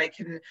know, so I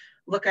can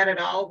look at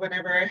it all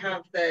whenever I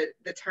have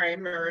the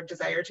time or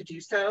desire to do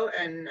so.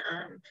 And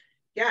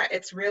yeah,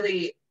 it's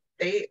really,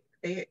 they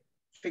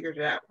figured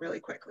it out really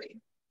quickly.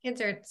 Kids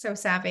are so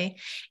savvy.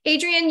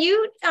 Adrian,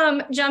 you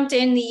jumped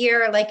in the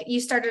year, like you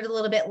started a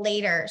little bit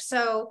later.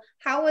 So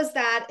how was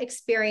that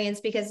experience?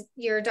 Because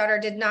your daughter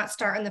did not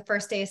start on the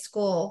first day of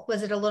school.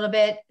 Was it a little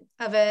bit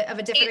of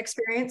a different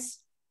experience?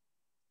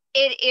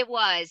 It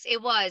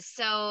was.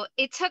 So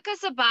it took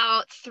us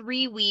about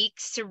 3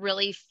 weeks to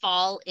really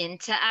fall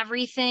into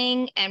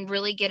everything and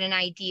really get an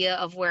idea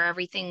of where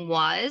everything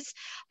was.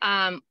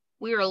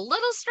 We were a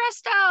little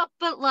stressed out,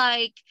 but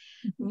like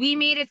we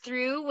made it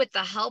through with the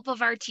help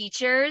of our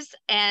teachers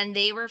and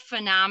they were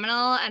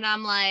phenomenal. And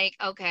I'm like,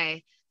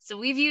 okay, so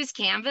we've used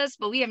Canvas,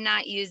 but we have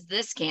not used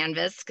this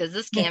Canvas because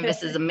this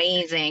Canvas is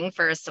amazing,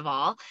 first of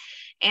all.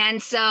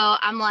 And so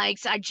I'm like,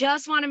 so I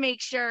just want to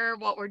make sure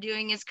what we're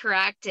doing is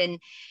correct. And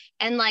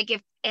like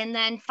and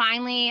then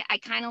finally I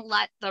kind of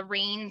let the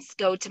reins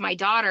go to my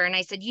daughter. And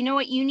I said, you know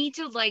what, you need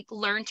to like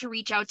learn to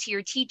reach out to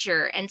your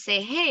teacher and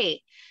say,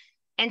 hey.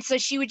 And so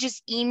she would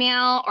just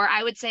email, or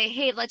I would say,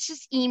 hey, let's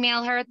just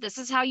email her. This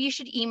is how you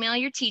should email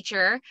your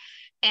teacher.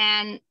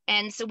 And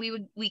so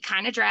we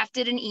kind of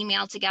drafted an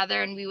email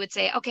together and we would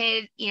say,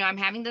 okay, I'm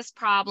having this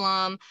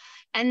problem.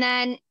 And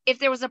then if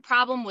there was a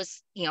problem with,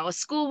 a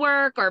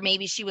schoolwork, or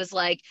maybe she was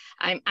like,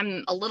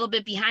 I'm a little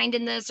bit behind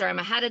in this, or I'm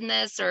ahead in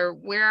this, or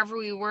wherever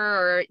we were,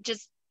 or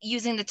just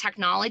using the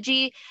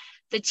technology,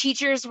 the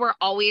teachers were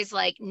always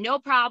like, no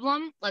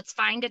problem. Let's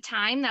find a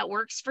time that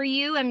works for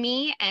you and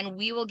me, and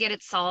we will get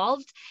it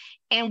solved.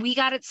 And we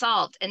got it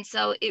solved. And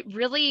so it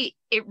really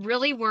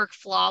worked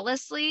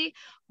flawlessly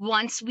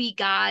once we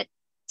got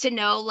to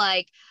know,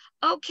 like,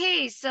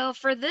 okay, so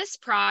for this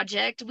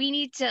project, we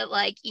need to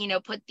like,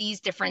 put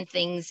these different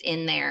things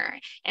in there.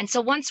 And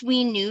so once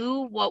we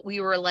knew what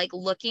we were like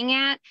looking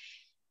at,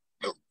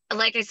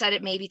 like I said,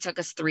 it maybe took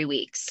us 3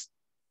 weeks.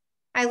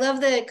 I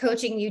love the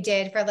coaching you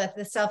did for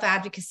the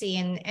self-advocacy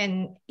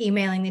and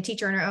emailing the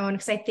teacher on her own,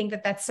 because I think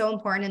that that's so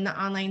important in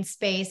the online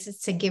space,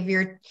 is to give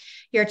your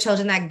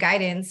children that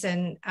guidance.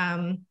 And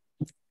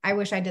I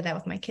wish I did that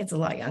with my kids a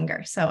lot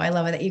younger. So I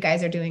love it that you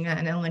guys are doing that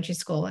in elementary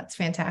school. That's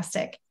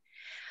fantastic.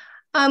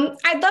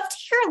 I'd love to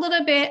hear a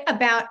little bit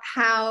about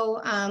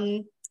how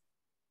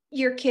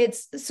your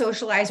kids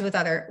socialize with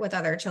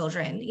other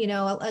children.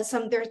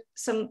 There's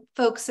some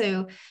folks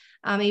who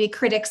maybe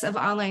critics of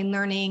online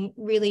learning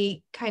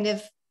really kind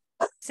of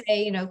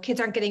say, kids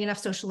aren't getting enough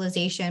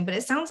socialization, but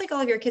it sounds like all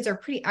of your kids are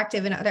pretty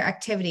active in other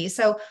activities.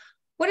 So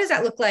what does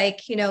that look like,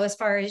 as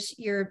far as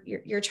your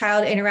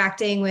child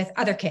interacting with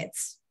other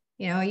kids?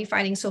 Are you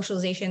finding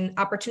socialization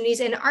opportunities,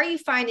 and are you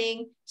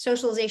finding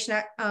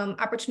socialization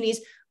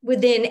opportunities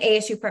within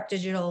ASU Prep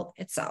Digital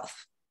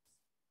itself?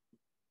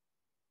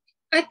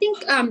 I think,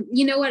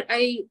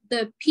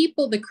 the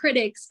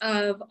critics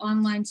of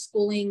online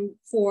schooling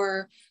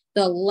for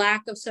the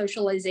lack of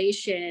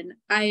socialization,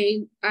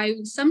 I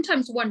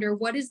sometimes wonder,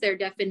 what is their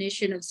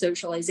definition of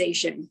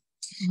socialization?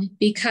 Mm-hmm.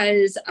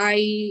 Because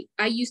I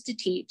used to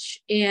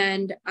teach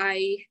and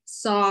I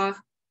saw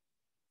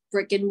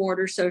brick and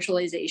mortar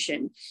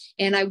socialization.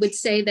 And I would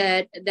say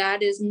that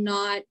is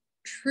not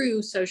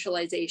true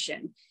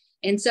socialization.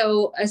 And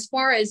so as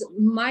far as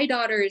my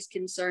daughter is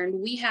concerned,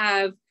 we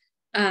have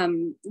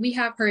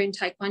her in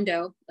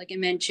Taekwondo, like I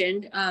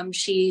mentioned.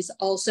 She's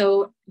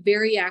also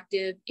very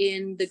active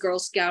in the Girl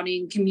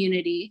Scouting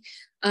community.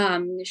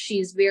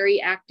 She's very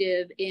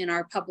active in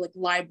our public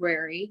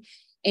library.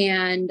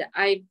 And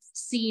I've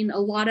seen a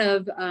lot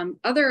of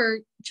other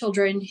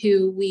children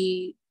who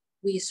we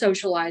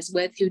socialize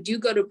with, who do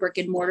go to brick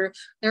and mortar.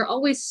 They're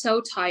always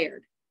so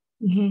tired.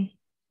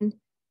 Mm-hmm.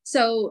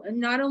 So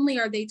not only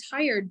are they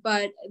tired,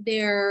 but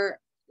they're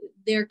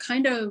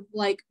kind of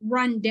like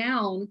run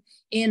down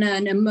in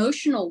an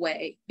emotional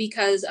way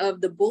because of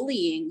the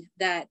bullying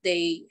that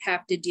they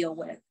have to deal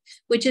with,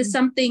 which is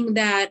something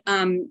that,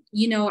 I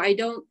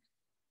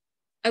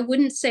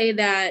wouldn't say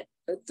that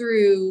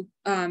through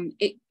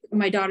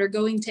my daughter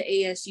going to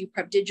ASU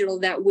Prep Digital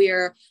that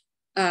we're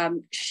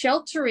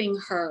sheltering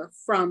her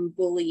from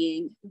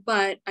bullying,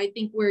 but I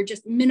think we're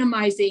just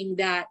minimizing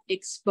that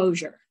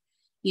exposure,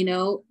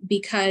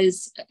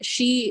 because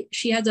she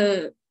has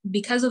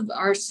because of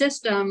our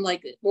system,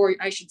 or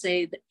I should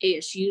say the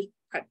ASU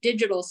Prep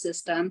Digital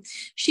system,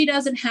 she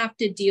doesn't have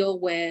to deal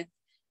with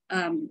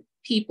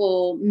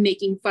people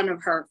making fun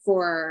of her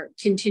for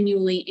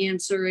continually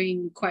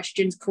answering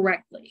questions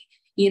correctly,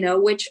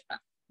 which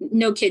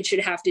no kid should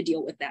have to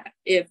deal with that.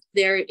 If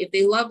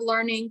they love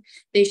learning,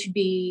 they should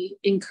be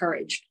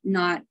encouraged,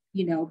 not,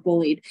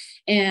 bullied.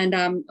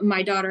 And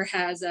my daughter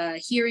has a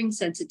hearing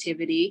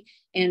sensitivity.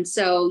 And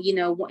so,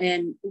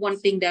 and one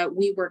thing that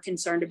we were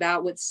concerned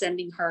about with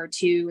sending her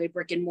to a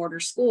brick and mortar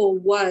school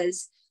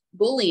was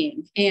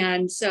bullying.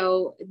 And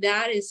so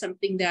that is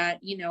something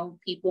that,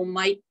 people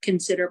might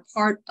consider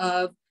part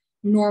of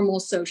normal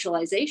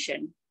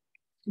socialization.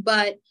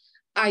 But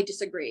I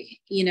disagree.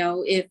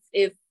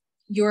 If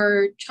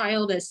your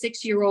child, a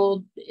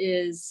 6-year-old,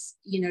 is,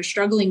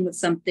 struggling with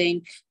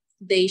something,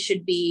 they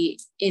should be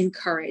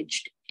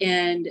encouraged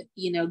and,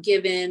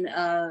 given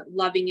a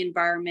loving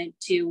environment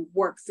to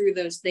work through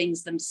those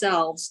things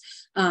themselves.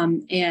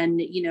 One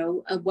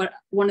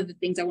of the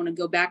things I want to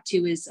go back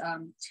to is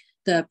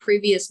the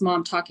previous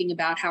mom talking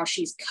about how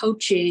she's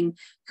coaching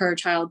her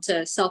child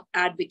to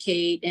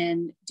self-advocate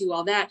and do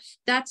all that.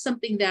 That's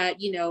something that,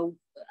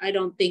 I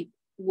don't think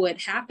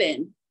would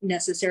happen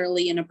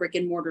necessarily in a brick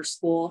and mortar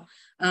school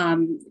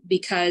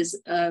because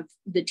of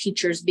the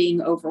teachers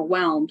being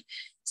overwhelmed.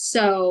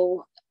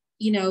 So,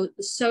 you know,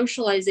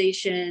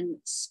 socialization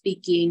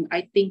speaking,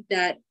 I think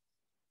that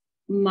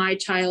my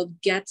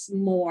child gets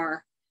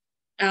more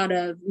out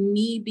of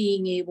me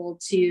being able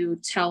to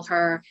tell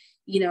her,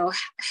 you know,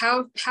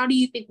 how do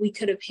you think we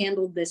could have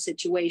handled this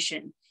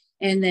situation?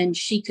 And then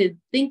she could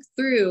think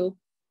through,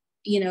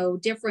 you know,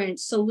 different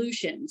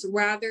solutions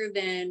rather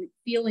than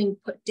feeling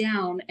put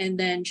down and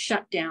then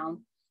shut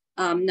down,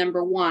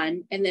 number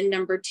one. And then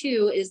number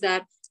two is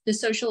that the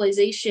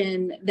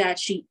socialization that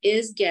she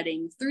is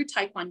getting through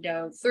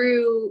Taekwondo,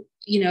 through,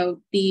 you know,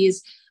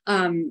 these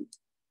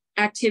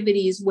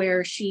activities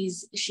where she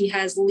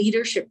has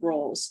leadership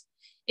roles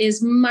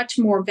is much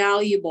more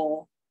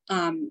valuable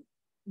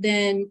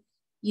than,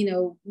 you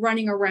know,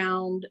 running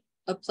around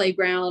a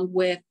playground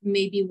with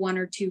maybe one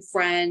or two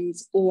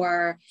friends,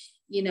 or,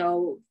 you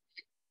know,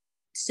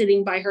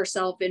 sitting by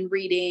herself and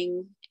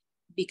reading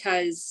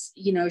because,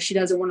 you know, she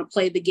doesn't want to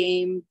play the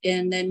game,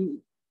 and then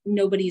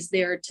nobody's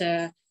there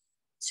to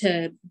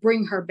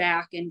bring her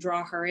back and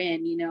draw her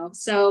in, you know.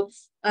 So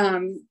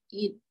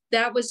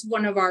that was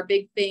one of our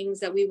big things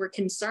that we were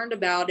concerned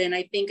about. And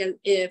I think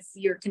if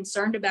you're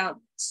concerned about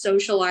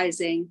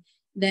socializing,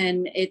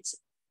 then it's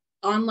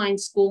online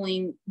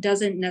schooling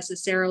doesn't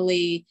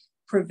necessarily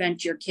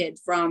prevent your kid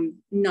from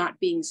not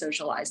being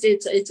socialized.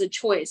 It's a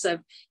choice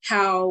of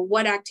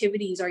what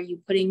activities are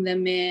you putting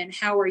them in?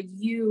 How are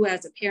you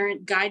as a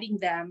parent guiding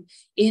them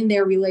in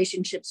their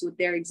relationships with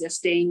their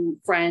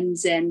existing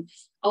friends? And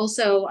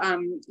also,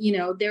 you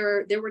know,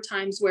 there were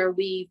times where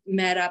we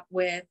met up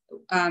with,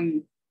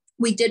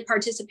 we did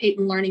participate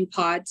in learning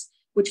pods,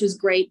 which was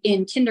great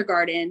in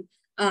kindergarten.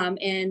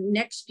 And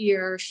next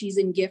year she's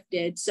in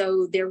gifted.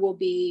 So there will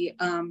be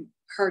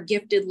her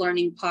gifted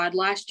learning pod.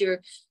 Last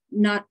year,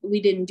 we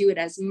didn't do it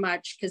as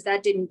much because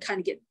that didn't kind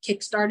of get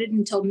kickstarted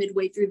until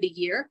midway through the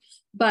year.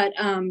 But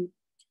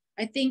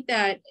I think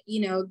that,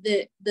 you know,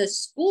 the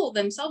school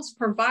themselves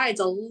provides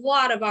a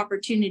lot of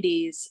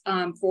opportunities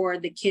for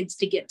the kids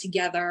to get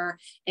together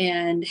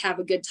and have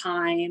a good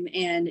time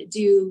and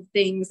do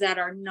things that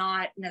are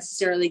not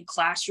necessarily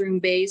classroom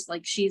based.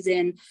 Like she's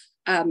in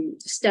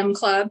STEM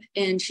club,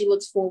 and she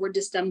looks forward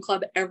to STEM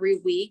club every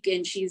week,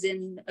 and she's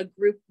in a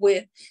group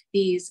with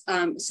these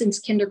since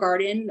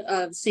kindergarten,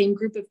 same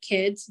group of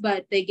kids,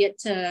 but they get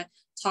to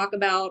talk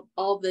about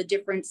all the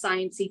different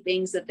sciencey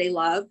things that they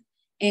love.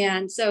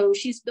 And so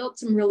she's built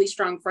some really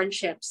strong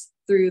friendships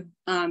through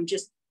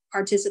just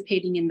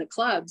participating in the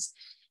clubs.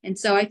 And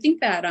so I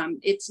think that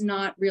it's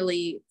not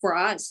really, for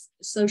us,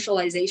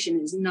 socialization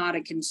is not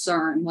a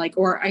concern,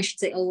 or I should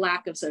say a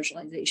lack of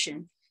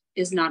socialization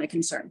is not a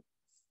concern.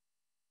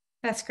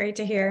 That's great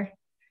to hear.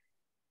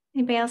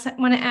 Anybody else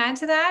want to add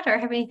to that or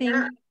have anything?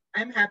 Yeah,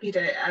 I'm happy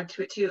to add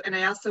to it too. And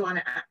I also want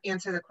to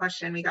answer the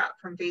question we got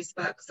from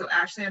Facebook. So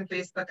Ashley on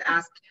Facebook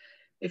asked,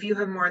 if you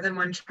have more than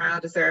one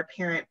child, is there a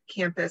parent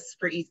campus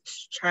for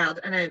each child?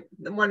 And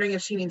I'm wondering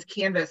if she means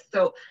Canvas.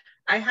 So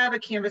I have a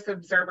Canvas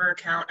Observer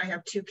account. I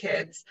have 2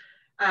 kids.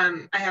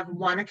 I have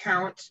one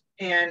account,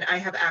 and I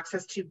have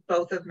access to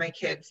both of my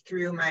kids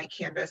through my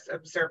Canvas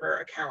Observer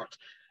account.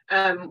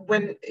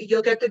 When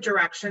you'll get the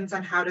directions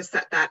on how to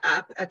set that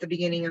up at the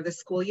beginning of the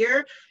school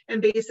year.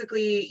 And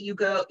basically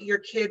your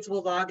kids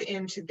will log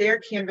into their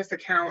Canvas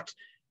account.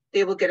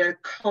 They will get a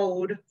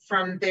code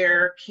from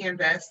their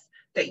Canvas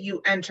that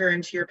you enter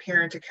into your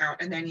parent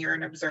account, and then you're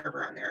an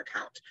observer on their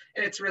account.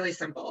 And it's really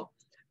simple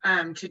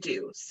to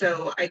do.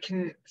 So I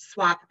can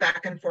swap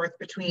back and forth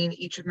between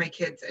each of my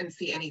kids and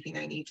see anything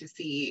I need to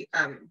see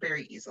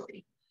very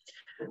easily.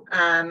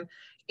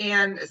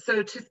 And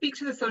so to speak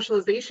to the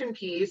socialization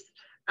piece,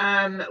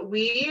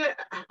 we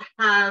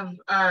have,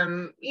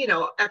 you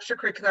know,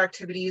 extracurricular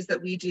activities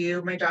that we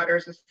do. My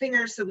daughter's a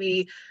singer, so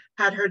we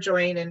had her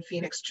join in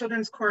Phoenix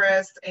Children's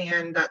Chorus,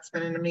 and that's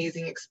been an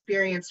amazing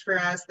experience for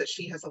us, that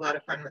she has a lot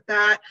of fun with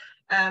that.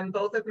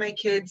 Both of my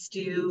kids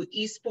do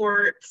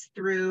esports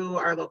through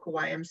our local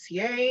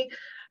YMCA.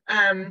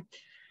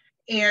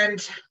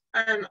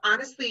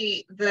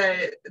 Honestly,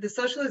 the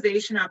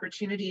socialization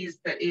opportunities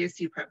that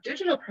ASU Prep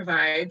Digital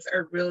provides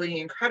are really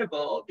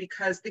incredible,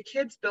 because the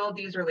kids build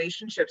these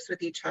relationships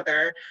with each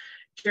other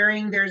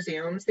during their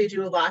Zooms. They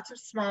do lots of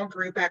small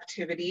group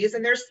activities,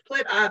 and they're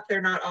split up.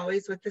 They're not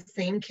always with the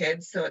same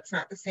kids, so it's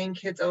not the same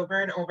kids over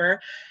and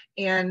over.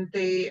 And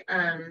they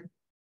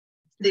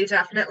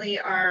definitely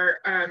are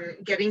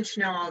getting to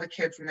know all the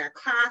kids in their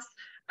class.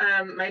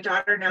 My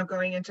daughter now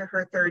going into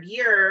her 3rd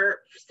year,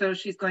 so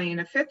she's going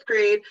into 5th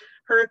grade.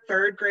 Her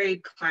 3rd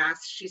grade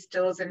class, she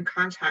still is in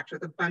contact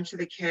with a bunch of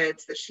the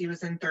kids that she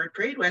was in 3rd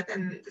grade with,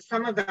 and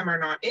some of them are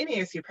not in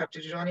ASU Prep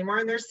Digital anymore,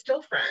 and they're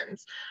still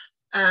friends.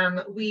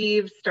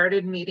 We've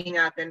started meeting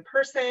up in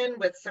person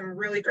with some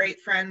really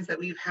great friends that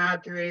we've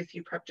had through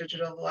ASU Prep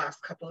Digital the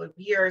last couple of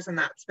years, and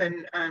that's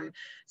been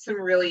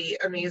some really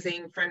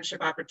amazing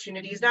friendship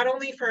opportunities, not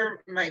only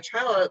for my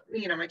child,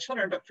 you know, my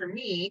children, but for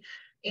me,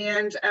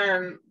 And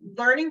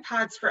learning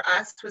pods for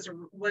us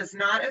was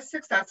not as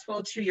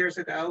successful 2 years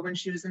ago when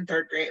she was in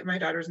 3rd grade. My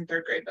daughter was in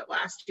 3rd grade, but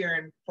last year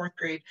in 4th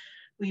grade,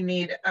 we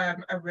made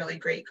a really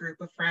great group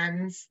of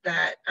friends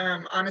that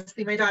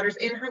honestly, my daughter's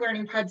in her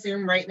learning pod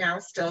Zoom right now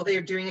still.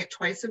 They're doing it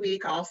twice a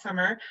week all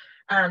summer.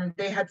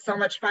 They had so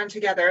much fun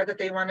together that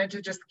they wanted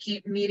to just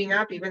keep meeting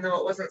up, even though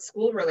it wasn't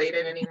school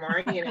related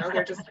anymore. You know,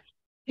 they're just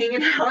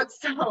hanging out.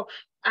 So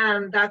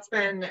that's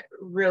been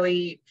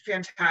really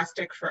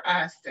fantastic for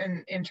us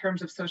in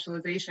terms of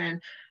socialization.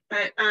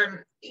 But,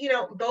 you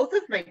know, both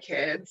of my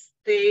kids,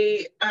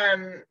 they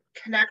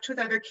connect with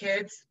other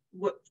kids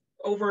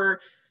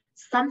over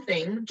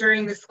something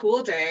during the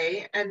school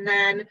day. And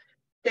then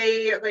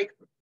they're like,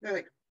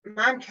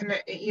 Mom, can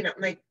I, you know,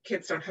 my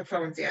kids don't have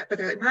phones yet, but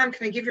they're like, Mom,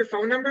 can I give your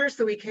phone number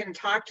so we can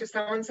talk to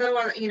so-and-so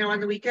on, you know, on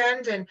the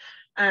weekend? And,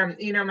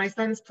 you know, my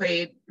son's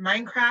played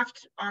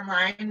Minecraft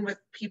online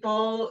with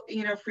people,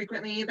 you know,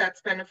 frequently.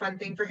 That's been a fun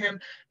thing for him.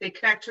 They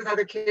connect with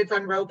other kids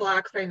on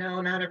Roblox. I know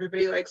not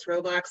everybody likes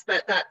Roblox,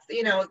 but that's,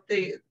 you know,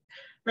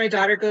 my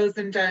daughter goes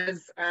and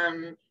does,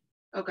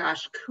 oh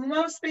gosh,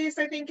 Kumo Space,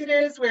 I think it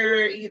is,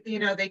 where, you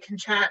know, they can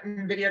chat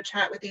and video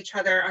chat with each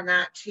other on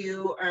that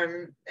too,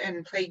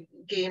 and play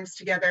games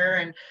together,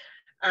 and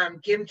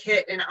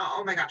GimKit, and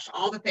oh my gosh,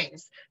 all the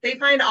things. They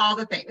find all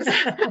the things.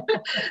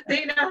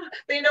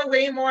 they know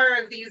way more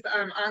of these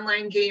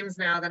online games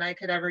now than I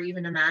could ever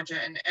even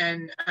imagine.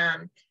 And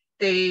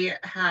they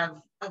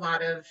have a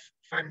lot of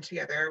fun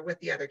together with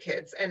the other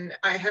kids. And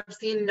I have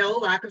seen no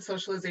lack of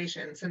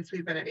socialization since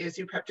we've been at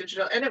ASU Prep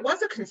Digital. And it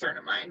was a concern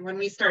of mine when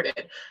we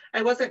started.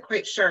 I wasn't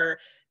quite sure,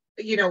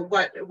 you know,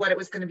 what it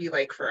was going to be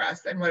like for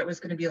us and what it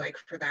was going to be like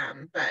for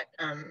them. But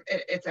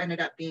it's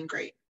ended up being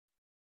great.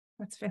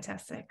 That's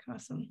fantastic.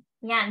 Awesome.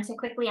 Yeah, and to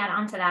quickly add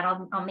on to that,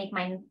 I'll make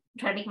mine,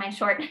 try to make mine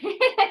short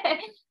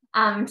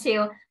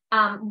too.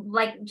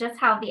 Like just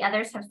how the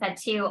others have said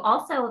too,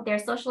 also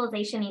there's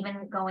socialization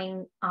even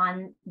going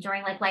on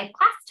during like live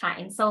class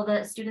time. So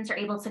the students are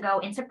able to go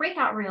into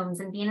breakout rooms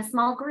and be in a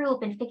small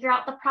group and figure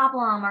out the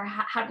problem, or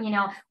how, you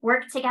know,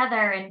 work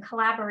together and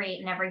collaborate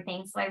and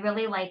everything. So I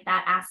really like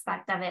that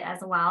aspect of it as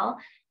well.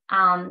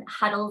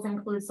 Huddles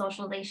include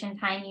socialization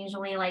time,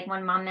 usually like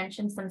when Mom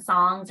mentioned some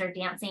songs or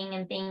dancing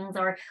and things,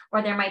 or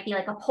there might be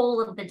like a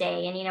poll of the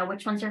day and, you know,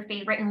 which one's your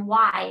favorite and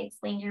why,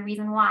 explain your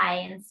reason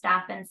why and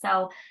stuff. And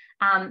so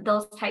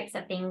those types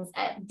of things,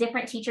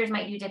 different teachers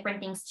might do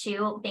different things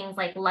too. Things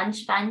like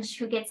lunch bunch,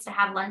 who gets to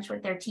have lunch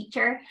with their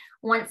teacher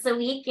once a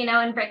week, you know,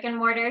 in brick and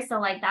mortar.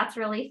 So like, that's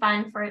really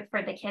fun for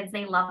the kids.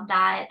 They love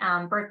that.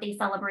 Birthday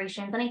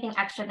celebrations, anything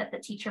extra that the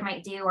teacher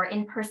might do, or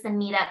in-person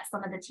meetups.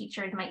 Some of the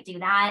teachers might do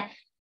that.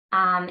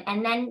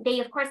 And then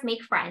they, of course,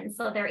 make friends.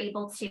 So they're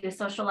able to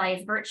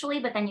socialize virtually,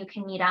 but then you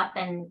can meet up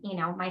and, you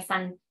know, my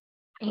son,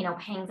 you know,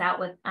 hangs out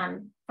with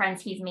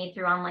friends he's made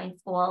through online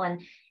school, and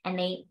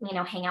they, you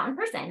know, hang out in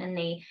person, and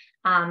they,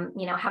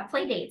 you know, have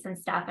play dates and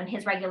stuff, and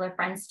his regular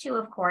friends too,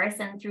 of course,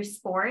 and through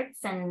sports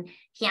and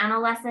piano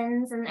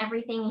lessons and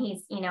everything,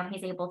 he's, you know,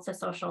 he's able to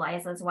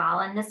socialize as well.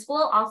 And the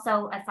school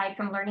also, aside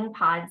from learning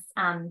pods,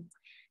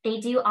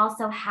 they do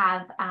also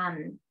have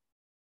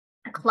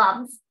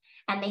clubs.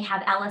 And they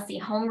have LSE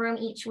homeroom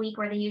each week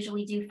where they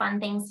usually do fun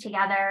things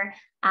together.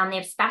 They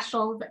have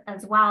specials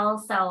as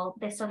well. So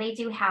they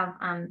do have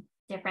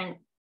different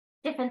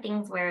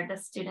things where the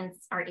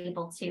students are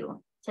able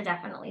to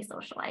definitely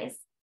socialize.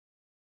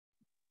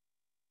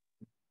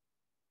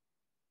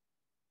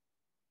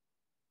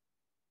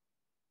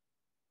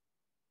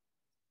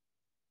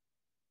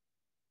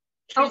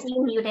 Oh,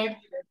 you muted.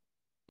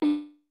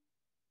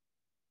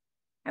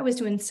 I was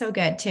doing so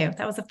good too.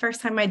 That was the first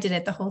time I did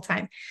it the whole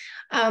time.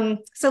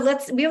 So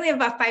we only have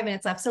about 5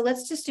 minutes left. So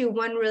let's just do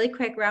one really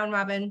quick round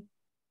robin.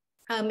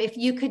 If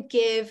you could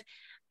give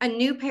a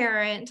new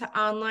parent to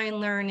online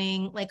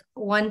learning, like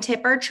one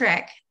tip or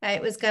trick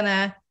that was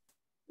gonna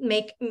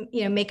make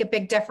a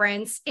big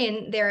difference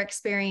in their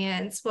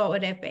experience, what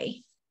would it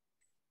be?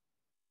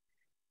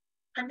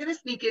 I'm gonna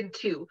sneak in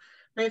two.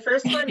 My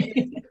first one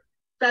is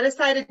set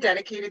aside a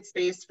dedicated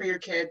space for your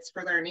kids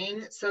for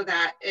learning, so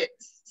that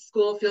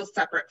school feels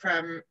separate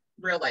from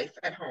real life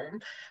at home,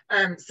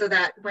 so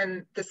that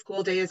when the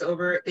school day is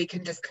over, they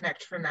can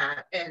disconnect from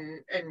that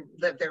and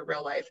live their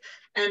real life.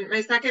 And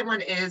my second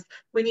one is,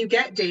 when you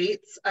get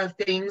dates of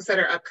things that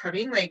are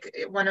upcoming, like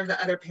one of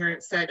the other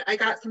parents said, I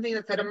got something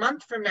that said a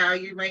month from now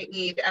you might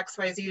need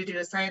XYZ to do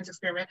a science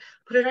experiment,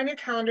 put it on your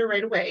calendar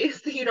right away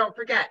so you don't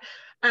forget.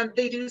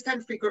 They do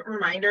send frequent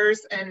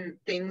reminders and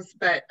things,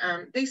 but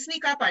they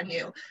sneak up on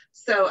you.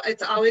 So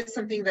it's always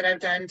something that I've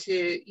done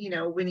to, you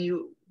know, when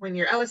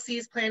your LSC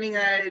is planning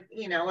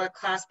a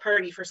class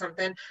party for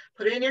something,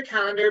 put it in your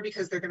calendar,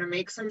 because they're going to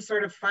make some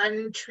sort of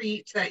fun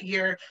treat that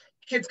your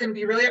kid's going to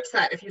be really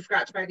upset if you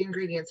forgot to buy the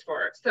ingredients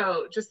for it.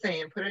 So just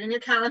saying, put it in your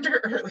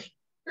calendar early.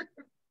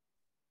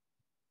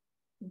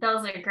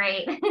 Those are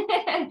great.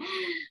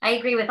 I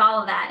agree with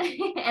all of that.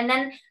 And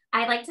then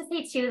I'd like to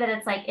say too that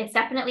it's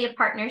definitely a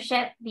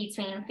partnership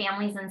between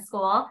families and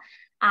school.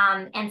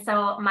 And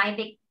so my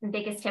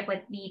biggest tip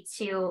would be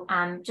to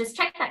just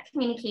check that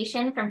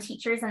communication from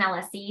teachers and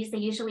LSCs. They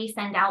usually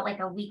send out like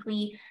a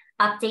weekly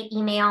update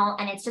email,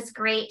 and it's just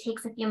great. It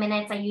takes a few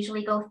minutes. I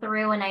usually go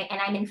through and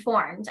I'm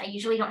informed. I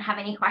usually don't have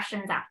any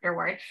questions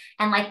afterward.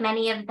 And like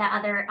many of the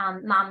other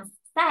moms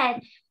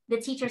said,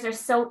 the teachers are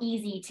so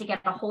easy to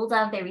get a hold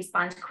of. They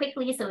respond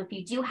quickly. So if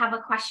you do have a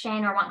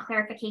question or want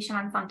clarification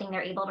on something,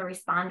 they're able to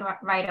respond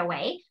right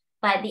away.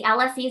 But the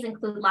LSCs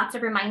include lots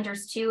of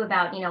reminders too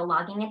about,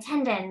 logging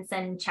attendance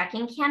and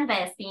checking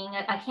Canvas, being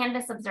a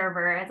Canvas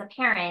observer as a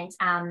parent.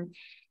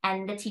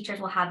 And the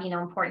teachers will have,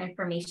 important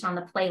information on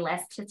the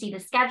playlist to see the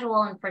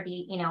schedule and for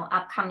the,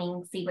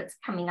 upcoming, see what's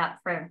coming up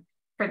for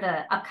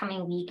the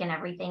upcoming week and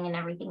everything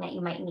that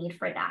you might need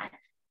for that.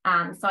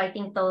 So I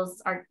think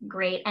those are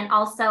great. And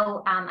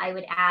also I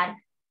would add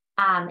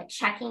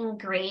checking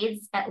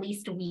grades at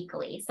least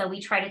weekly. So we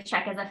try to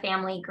check as a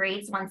family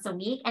grades once a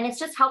week, and it's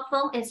just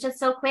helpful. It's just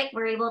so quick.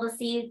 We're able to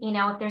see,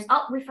 if there's,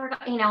 we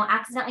forgot,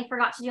 accidentally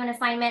forgot to do an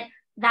assignment.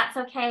 That's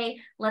okay.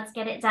 Let's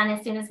get it done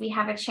as soon as we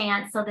have a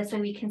chance. So this way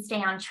we can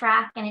stay on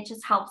track, and it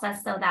just helps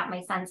us so that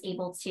my son's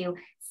able to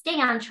stay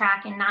on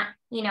track and not,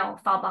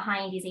 fall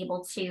behind. He's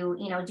able to,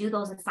 do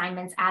those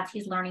assignments as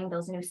he's learning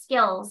those new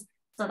skills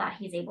so that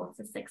he's able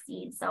to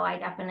succeed. So I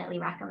definitely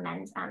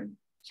recommend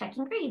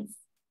checking grades.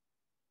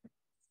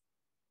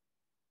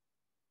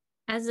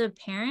 As a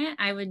parent,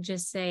 I would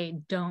just say,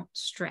 don't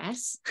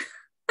stress.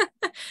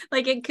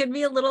 Like, it could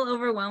be a little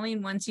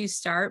overwhelming once you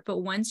start, but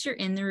once you're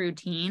in the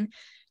routine,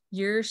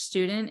 your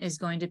student is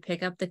going to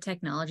pick up the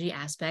technology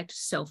aspect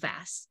so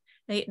fast.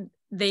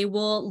 They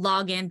will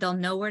log in. They'll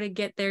know where to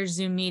get their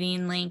Zoom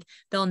meeting link.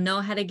 They'll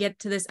know how to get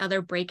to this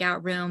other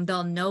breakout room.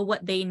 They'll know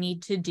what they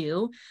need to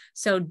do.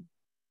 So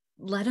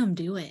let them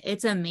do it.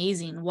 It's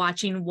amazing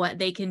watching what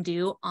they can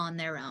do on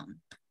their own.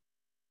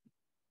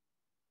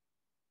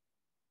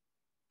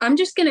 I'm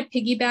just going to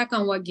piggyback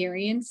on what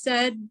Garian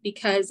said,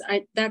 because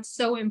that's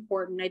so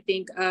important. I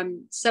think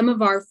some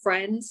of our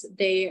friends,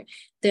 the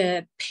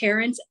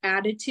parents'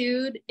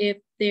 attitude, if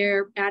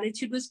their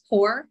attitude was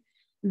poor,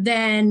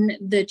 then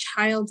the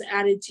child's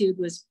attitude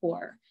was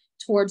poor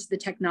towards the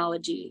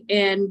technology.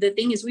 And the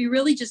thing is, we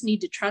really just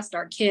need to trust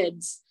our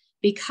kids,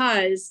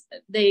 because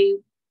they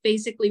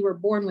basically were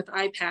born with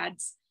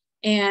iPads.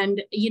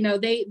 And,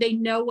 they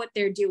know what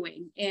they're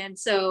doing. And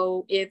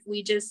so if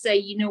we just say,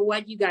 you know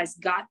what, you guys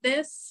got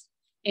this,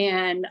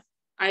 and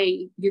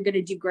you're going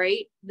to do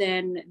great,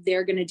 then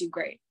they're going to do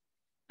great.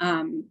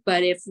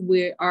 But if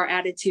our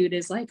attitude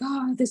is like,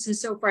 oh, this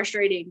is so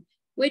frustrating,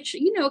 which,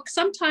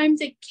 sometimes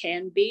it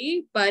can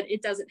be, but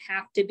it doesn't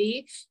have to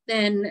be,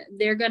 then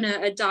they're going to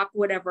adopt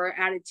whatever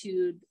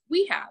attitude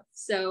we have.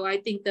 So I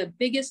think the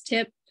biggest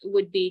tip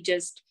would be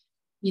just,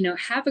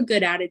 have a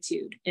good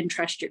attitude and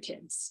trust your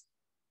kids.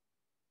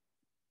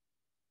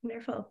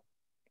 Wonderful.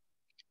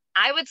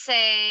 I would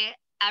say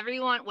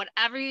what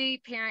every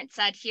parent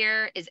said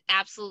here is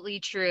absolutely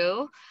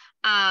true.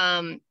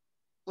 Don't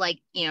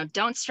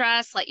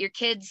stress, let your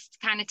kids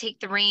kind of take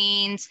the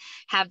reins,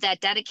 have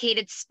that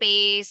dedicated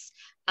space,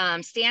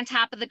 stay on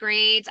top of the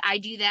grades. I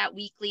do that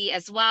weekly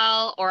as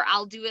well, or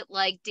I'll do it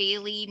like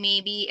daily,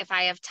 maybe if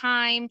I have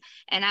time.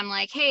 And I'm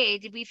like, hey,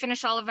 did we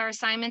finish all of our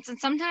assignments? And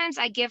sometimes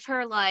I give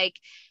her like,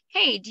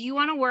 hey, do you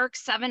want to work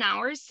 7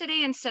 hours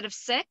today instead of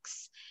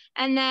 6?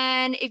 And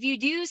then if you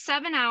do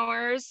 7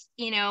 hours,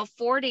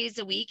 4 days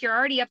a week, you're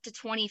already up to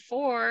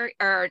 24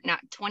 or not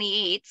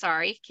 28.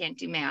 Sorry, can't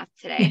do math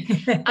today.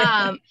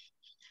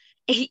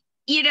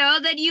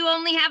 Then you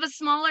only have a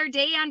smaller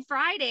day on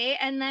Friday.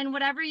 And then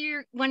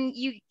when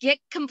you get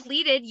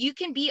completed, you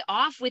can be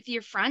off with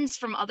your friends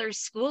from other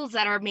schools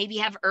that are maybe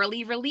have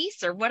early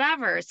release or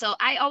whatever. So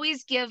I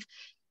always give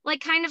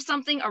like kind of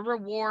a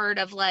reward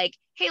of like,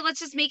 hey,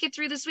 let's just make it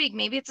through this week.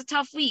 Maybe it's a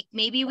tough week.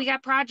 Maybe we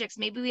got projects.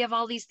 Maybe we have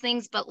all these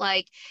things. But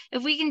like,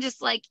 if we can just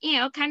like,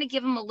 kind of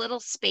give them a little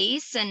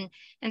space and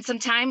some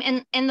time.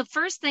 And the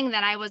first thing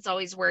that I was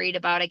always worried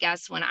about, I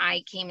guess, when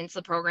I came into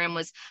the program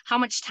was how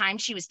much time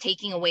she was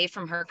taking away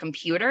from her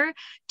computer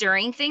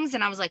during things.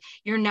 And I was like,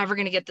 you're never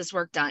going to get this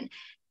work done.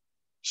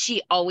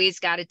 She always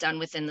got it done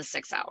within the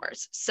 6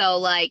 hours. So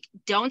like,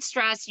 don't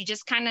stress. You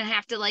just kind of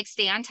have to like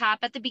stay on top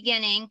at the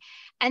beginning.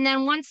 And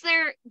then once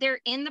they're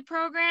in the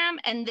program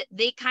and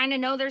they kind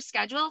of know their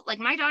schedule, like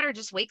my daughter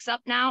just wakes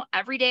up now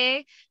every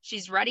day.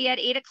 She's ready at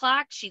 8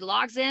 o'clock. She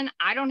logs in.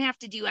 I don't have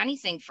to do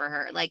anything for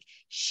her. Like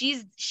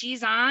she's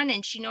on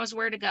and she knows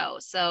where to go.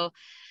 So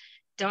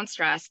don't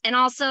stress. And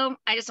also,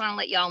 I just want to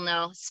let y'all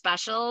know,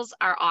 specials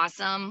are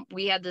awesome.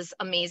 We had this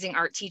amazing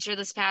art teacher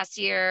this past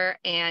year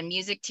and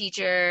music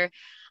teacher.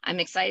 I'm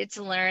excited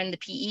to learn the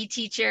PE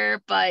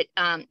teacher, but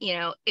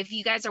if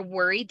you guys are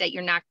worried that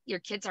your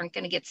kids aren't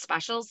going to get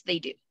specials, they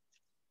do.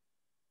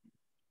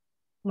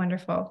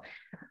 Wonderful.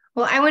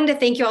 Well, I wanted to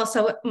thank you all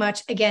so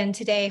much again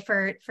today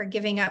for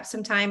giving up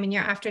some time in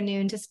your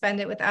afternoon to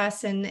spend it with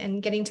us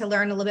and getting to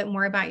learn a little bit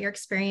more about your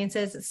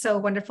experiences. It's so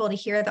wonderful to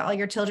hear that all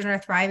your children are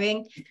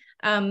thriving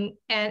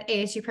at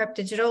ASU Prep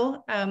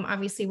Digital.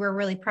 Obviously, we're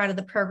really proud of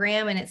the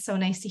program, and it's so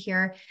nice to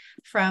hear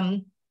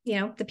from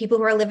the people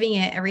who are living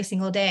it every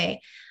single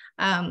day.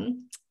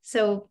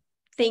 So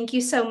thank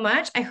you so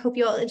much. I hope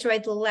you all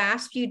enjoyed the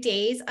last few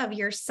days of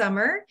your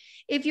summer.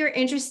 If you're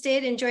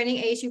interested in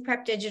joining ASU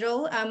Prep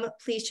Digital,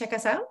 please check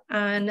us out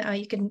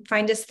you can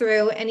find us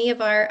through any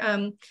of our,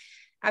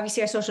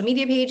 obviously our social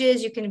media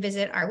pages. You can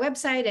visit our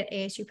website at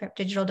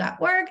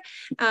asuprepdigital.org.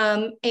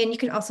 And you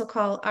can also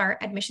call our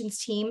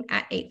admissions team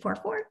at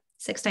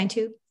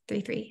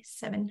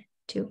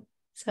 844-692-3372.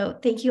 So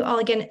thank you all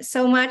again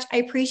so much. I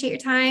appreciate your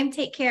time.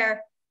 Take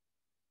care.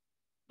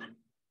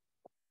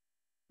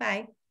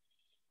 Bye.